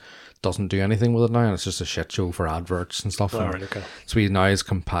page doesn't do anything with it now, and it's just a shit show for adverts and stuff. Oh, And right, okay. so he now has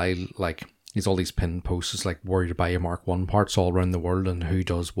compiled, like, he's all these pinned posts, it's like where to buy your Mark 1 parts all around the world and who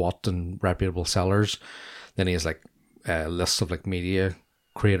does what and reputable sellers. Then he has like lists of like media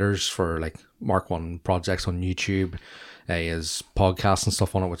creators for like Mark 1 projects on YouTube. He has podcasts and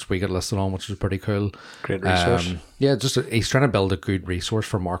stuff on it, which we get listed on, which is pretty cool. Great resource. Yeah, he's trying to build a good resource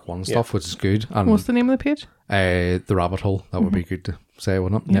for Mark 1 stuff, which is good. And What's the name of the page? the rabbit hole, that would be good to say,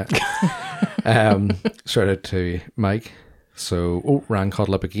 wouldn't it? Yeah. Shout out to Mike. So, Ryan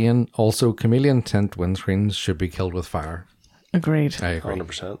Codlip again. Also, chameleon tint windscreens should be killed with fire. Agreed. I agree.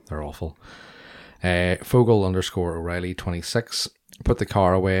 100%. They're awful. Fogel _ O'Reilly 26. Put the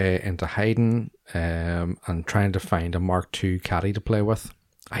car away into hiding and trying to find a Mark II Caddy to play with.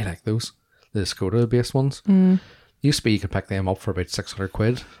 I like those. The Skoda based ones. Used to be you could pick them up for about 600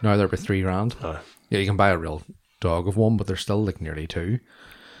 quid. Now they're about $3,000. Oh. Yeah, you can buy a real dog of one, but they're still like nearly two.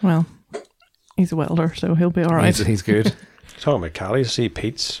 Well, he's a welder, so he'll be all right. He's good. Talking about Cali, see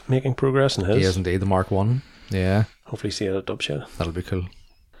Pete's making progress in his. He is indeed the Mark 1. Yeah. Hopefully see it at Dubshed. That'll be cool.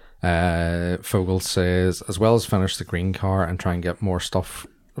 Fogel says, as well as finish the green car and try and get more stuff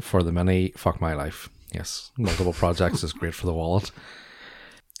for the Mini, fuck my life. Yes, multiple projects is great for the wallet.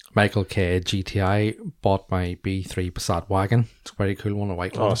 Michael K. GTI bought my B3 Passat wagon. It's a very cool one, a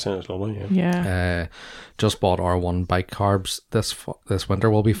white Oh, one. it sounds lovely, yeah. Yeah. Just bought R1 bike carbs. This winter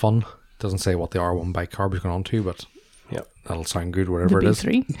will be fun. Doesn't say what the R1 bike carb is going on to, but Yep. that'll sound good The whatever it is.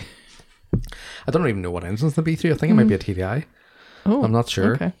 B3. I don't even know what engine's the B3. I think it might be a TDI. Oh, I'm not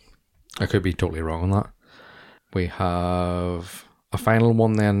sure. Okay. I could be totally wrong on that. We have a final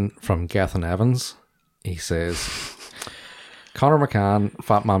one then from Gethin Evans. He says, Connor McCann,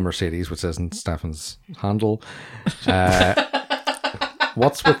 Fat Man Mercedes, which isn't Stefan's handle.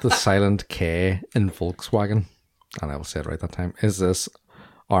 What's with the silent K in Volkswagen? And I will say it right that time. Is this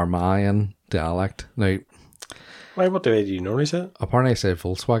Armayan dialect? Now, Why? What do you normally say? Apparently I say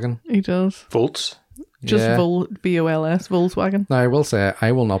Volkswagen. He does. Volts. Just Yeah. VOLS, Volkswagen. Now, I will say,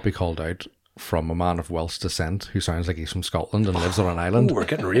 I will not be called out from a man of Welsh descent who sounds like he's from Scotland and lives on an island. Ooh, we're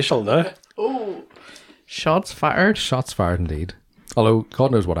getting racial now. Shots fired. Shots fired indeed. Although,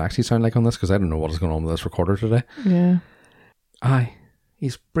 God knows what I actually sound like on this, because I don't know what is going on with this recorder today. Yeah. Aye.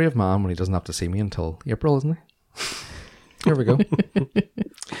 He's a brave man when he doesn't have to see me until April, isn't he? Here we go.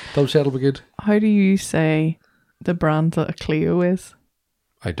 Dub shed will be good. How do you say the brand that a Clio is?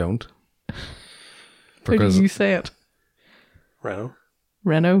 I don't. How do you say it? Renault.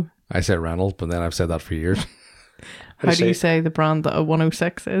 Renault. I say Renault, but then I've said that for years. How do you say the brand that a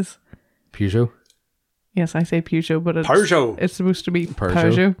 106 is? Peugeot. Yes, I say Peugeot, but Peugeot. it's supposed to be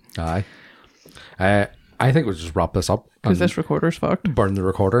Peugeot. Aye. I think we'll just wrap this up. Because and this recorder's fucked. burn the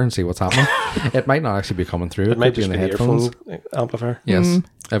recorder and see what's happening. It might not actually be coming through. It might could just be be in the the headphones. earphone amplifier. Yes.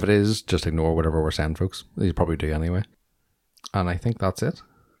 If it is, just ignore whatever we're saying, folks. You probably do anyway. And I think that's it.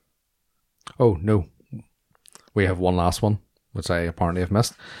 Oh, no. We have one last one, which I apparently have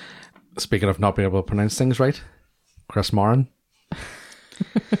missed. Speaking of not being able to pronounce things right, Chris Moran.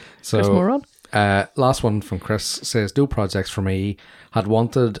 Chris Moran? Last one from Chris says, no projects for me. Had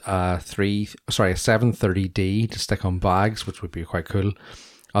wanted a 730D to stick on bags, which would be quite cool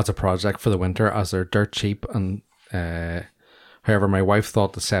as a project for the winter, as they're dirt cheap. And however, my wife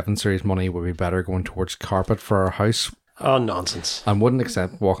thought the 7 Series money would be better going towards carpet for our house Oh, nonsense. and wouldn't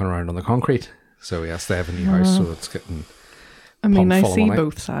accept walking around on the concrete. So yes, they have a new house, so it's getting. I mean, pumped I full of see money.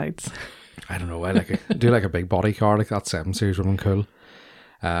 both sides. I don't know. I do like a big body car, like that 7 Series would have been cool.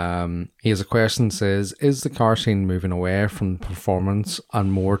 He has a question, says, is the car scene moving away from performance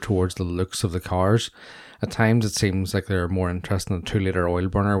and more towards the looks of the cars? At times it seems like they're more interested in a 2-litre oil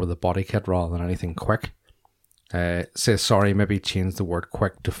burner with a body kit rather than anything quick. Says, sorry, maybe change the word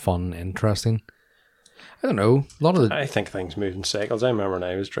quick to fun, interesting. I don't know. A lot of the... I think things move in cycles. I remember when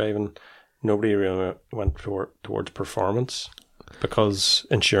I was driving, nobody really went towards performance because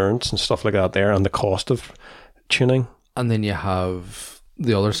insurance and stuff like that there and the cost of tuning. And then you have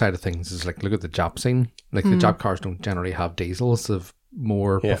the other side of things is like, look at the Jap scene. Like the Jap cars don't generally have diesels, of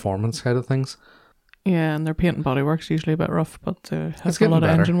more performance side of things. Yeah, and their paint and bodywork's usually a bit rough, but have a getting lot of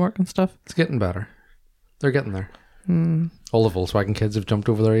better. engine work and stuff. It's getting better. They're getting there. All the Volkswagen kids have jumped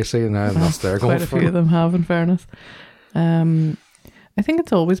over their AC and now that's their going Quite a for. few of them have, in fairness. I think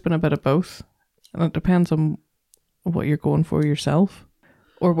it's always been a bit of both. And it depends on what you're going for yourself,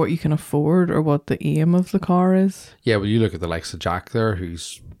 or what you can afford, or what the aim of the car is. Yeah, well, you look at the likes of Jack there,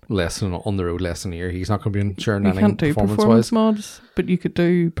 who's less than on the road less than a year. He's not going to be insuring You anything can't do performance performance wise. mods, but you could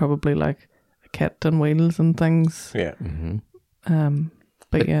do probably like a kit and wheels and things. Yeah.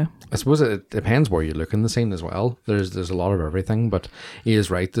 But yeah, I suppose it depends where you look in the scene as well. There's a lot of everything, but he is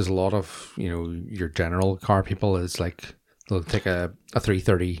right. There's a lot of, your general car people is like, they'll take a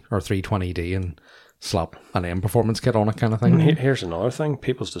 330 or 320D and slap an M performance kit on it kind of thing. And here's another thing.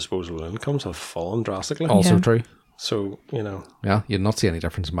 People's disposable incomes have fallen drastically. Also Yeah. true. So, Yeah, you'd not see any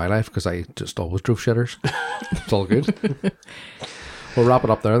difference in my life because I just always drove shitters. It's all good. We'll wrap it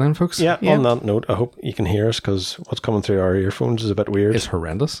up there then, folks. yeah, Yeah. on that note, I hope you can hear us because what's coming through our earphones is a bit weird. It's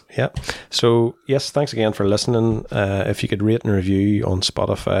horrendous. Yeah. So, yes, thanks again for listening. If you could rate and review on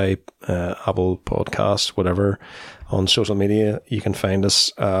Spotify, Apple Podcasts, whatever, on social media, you can find us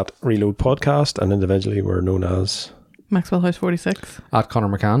at Reload Podcast, and individually we're known as Maxwell House 46. At Connor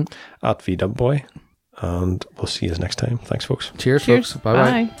McCann. at VDubBoy. And we'll see you next time. Thanks, folks. Cheers, Cheers. folks.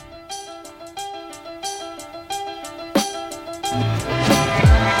 Bye-bye. Bye.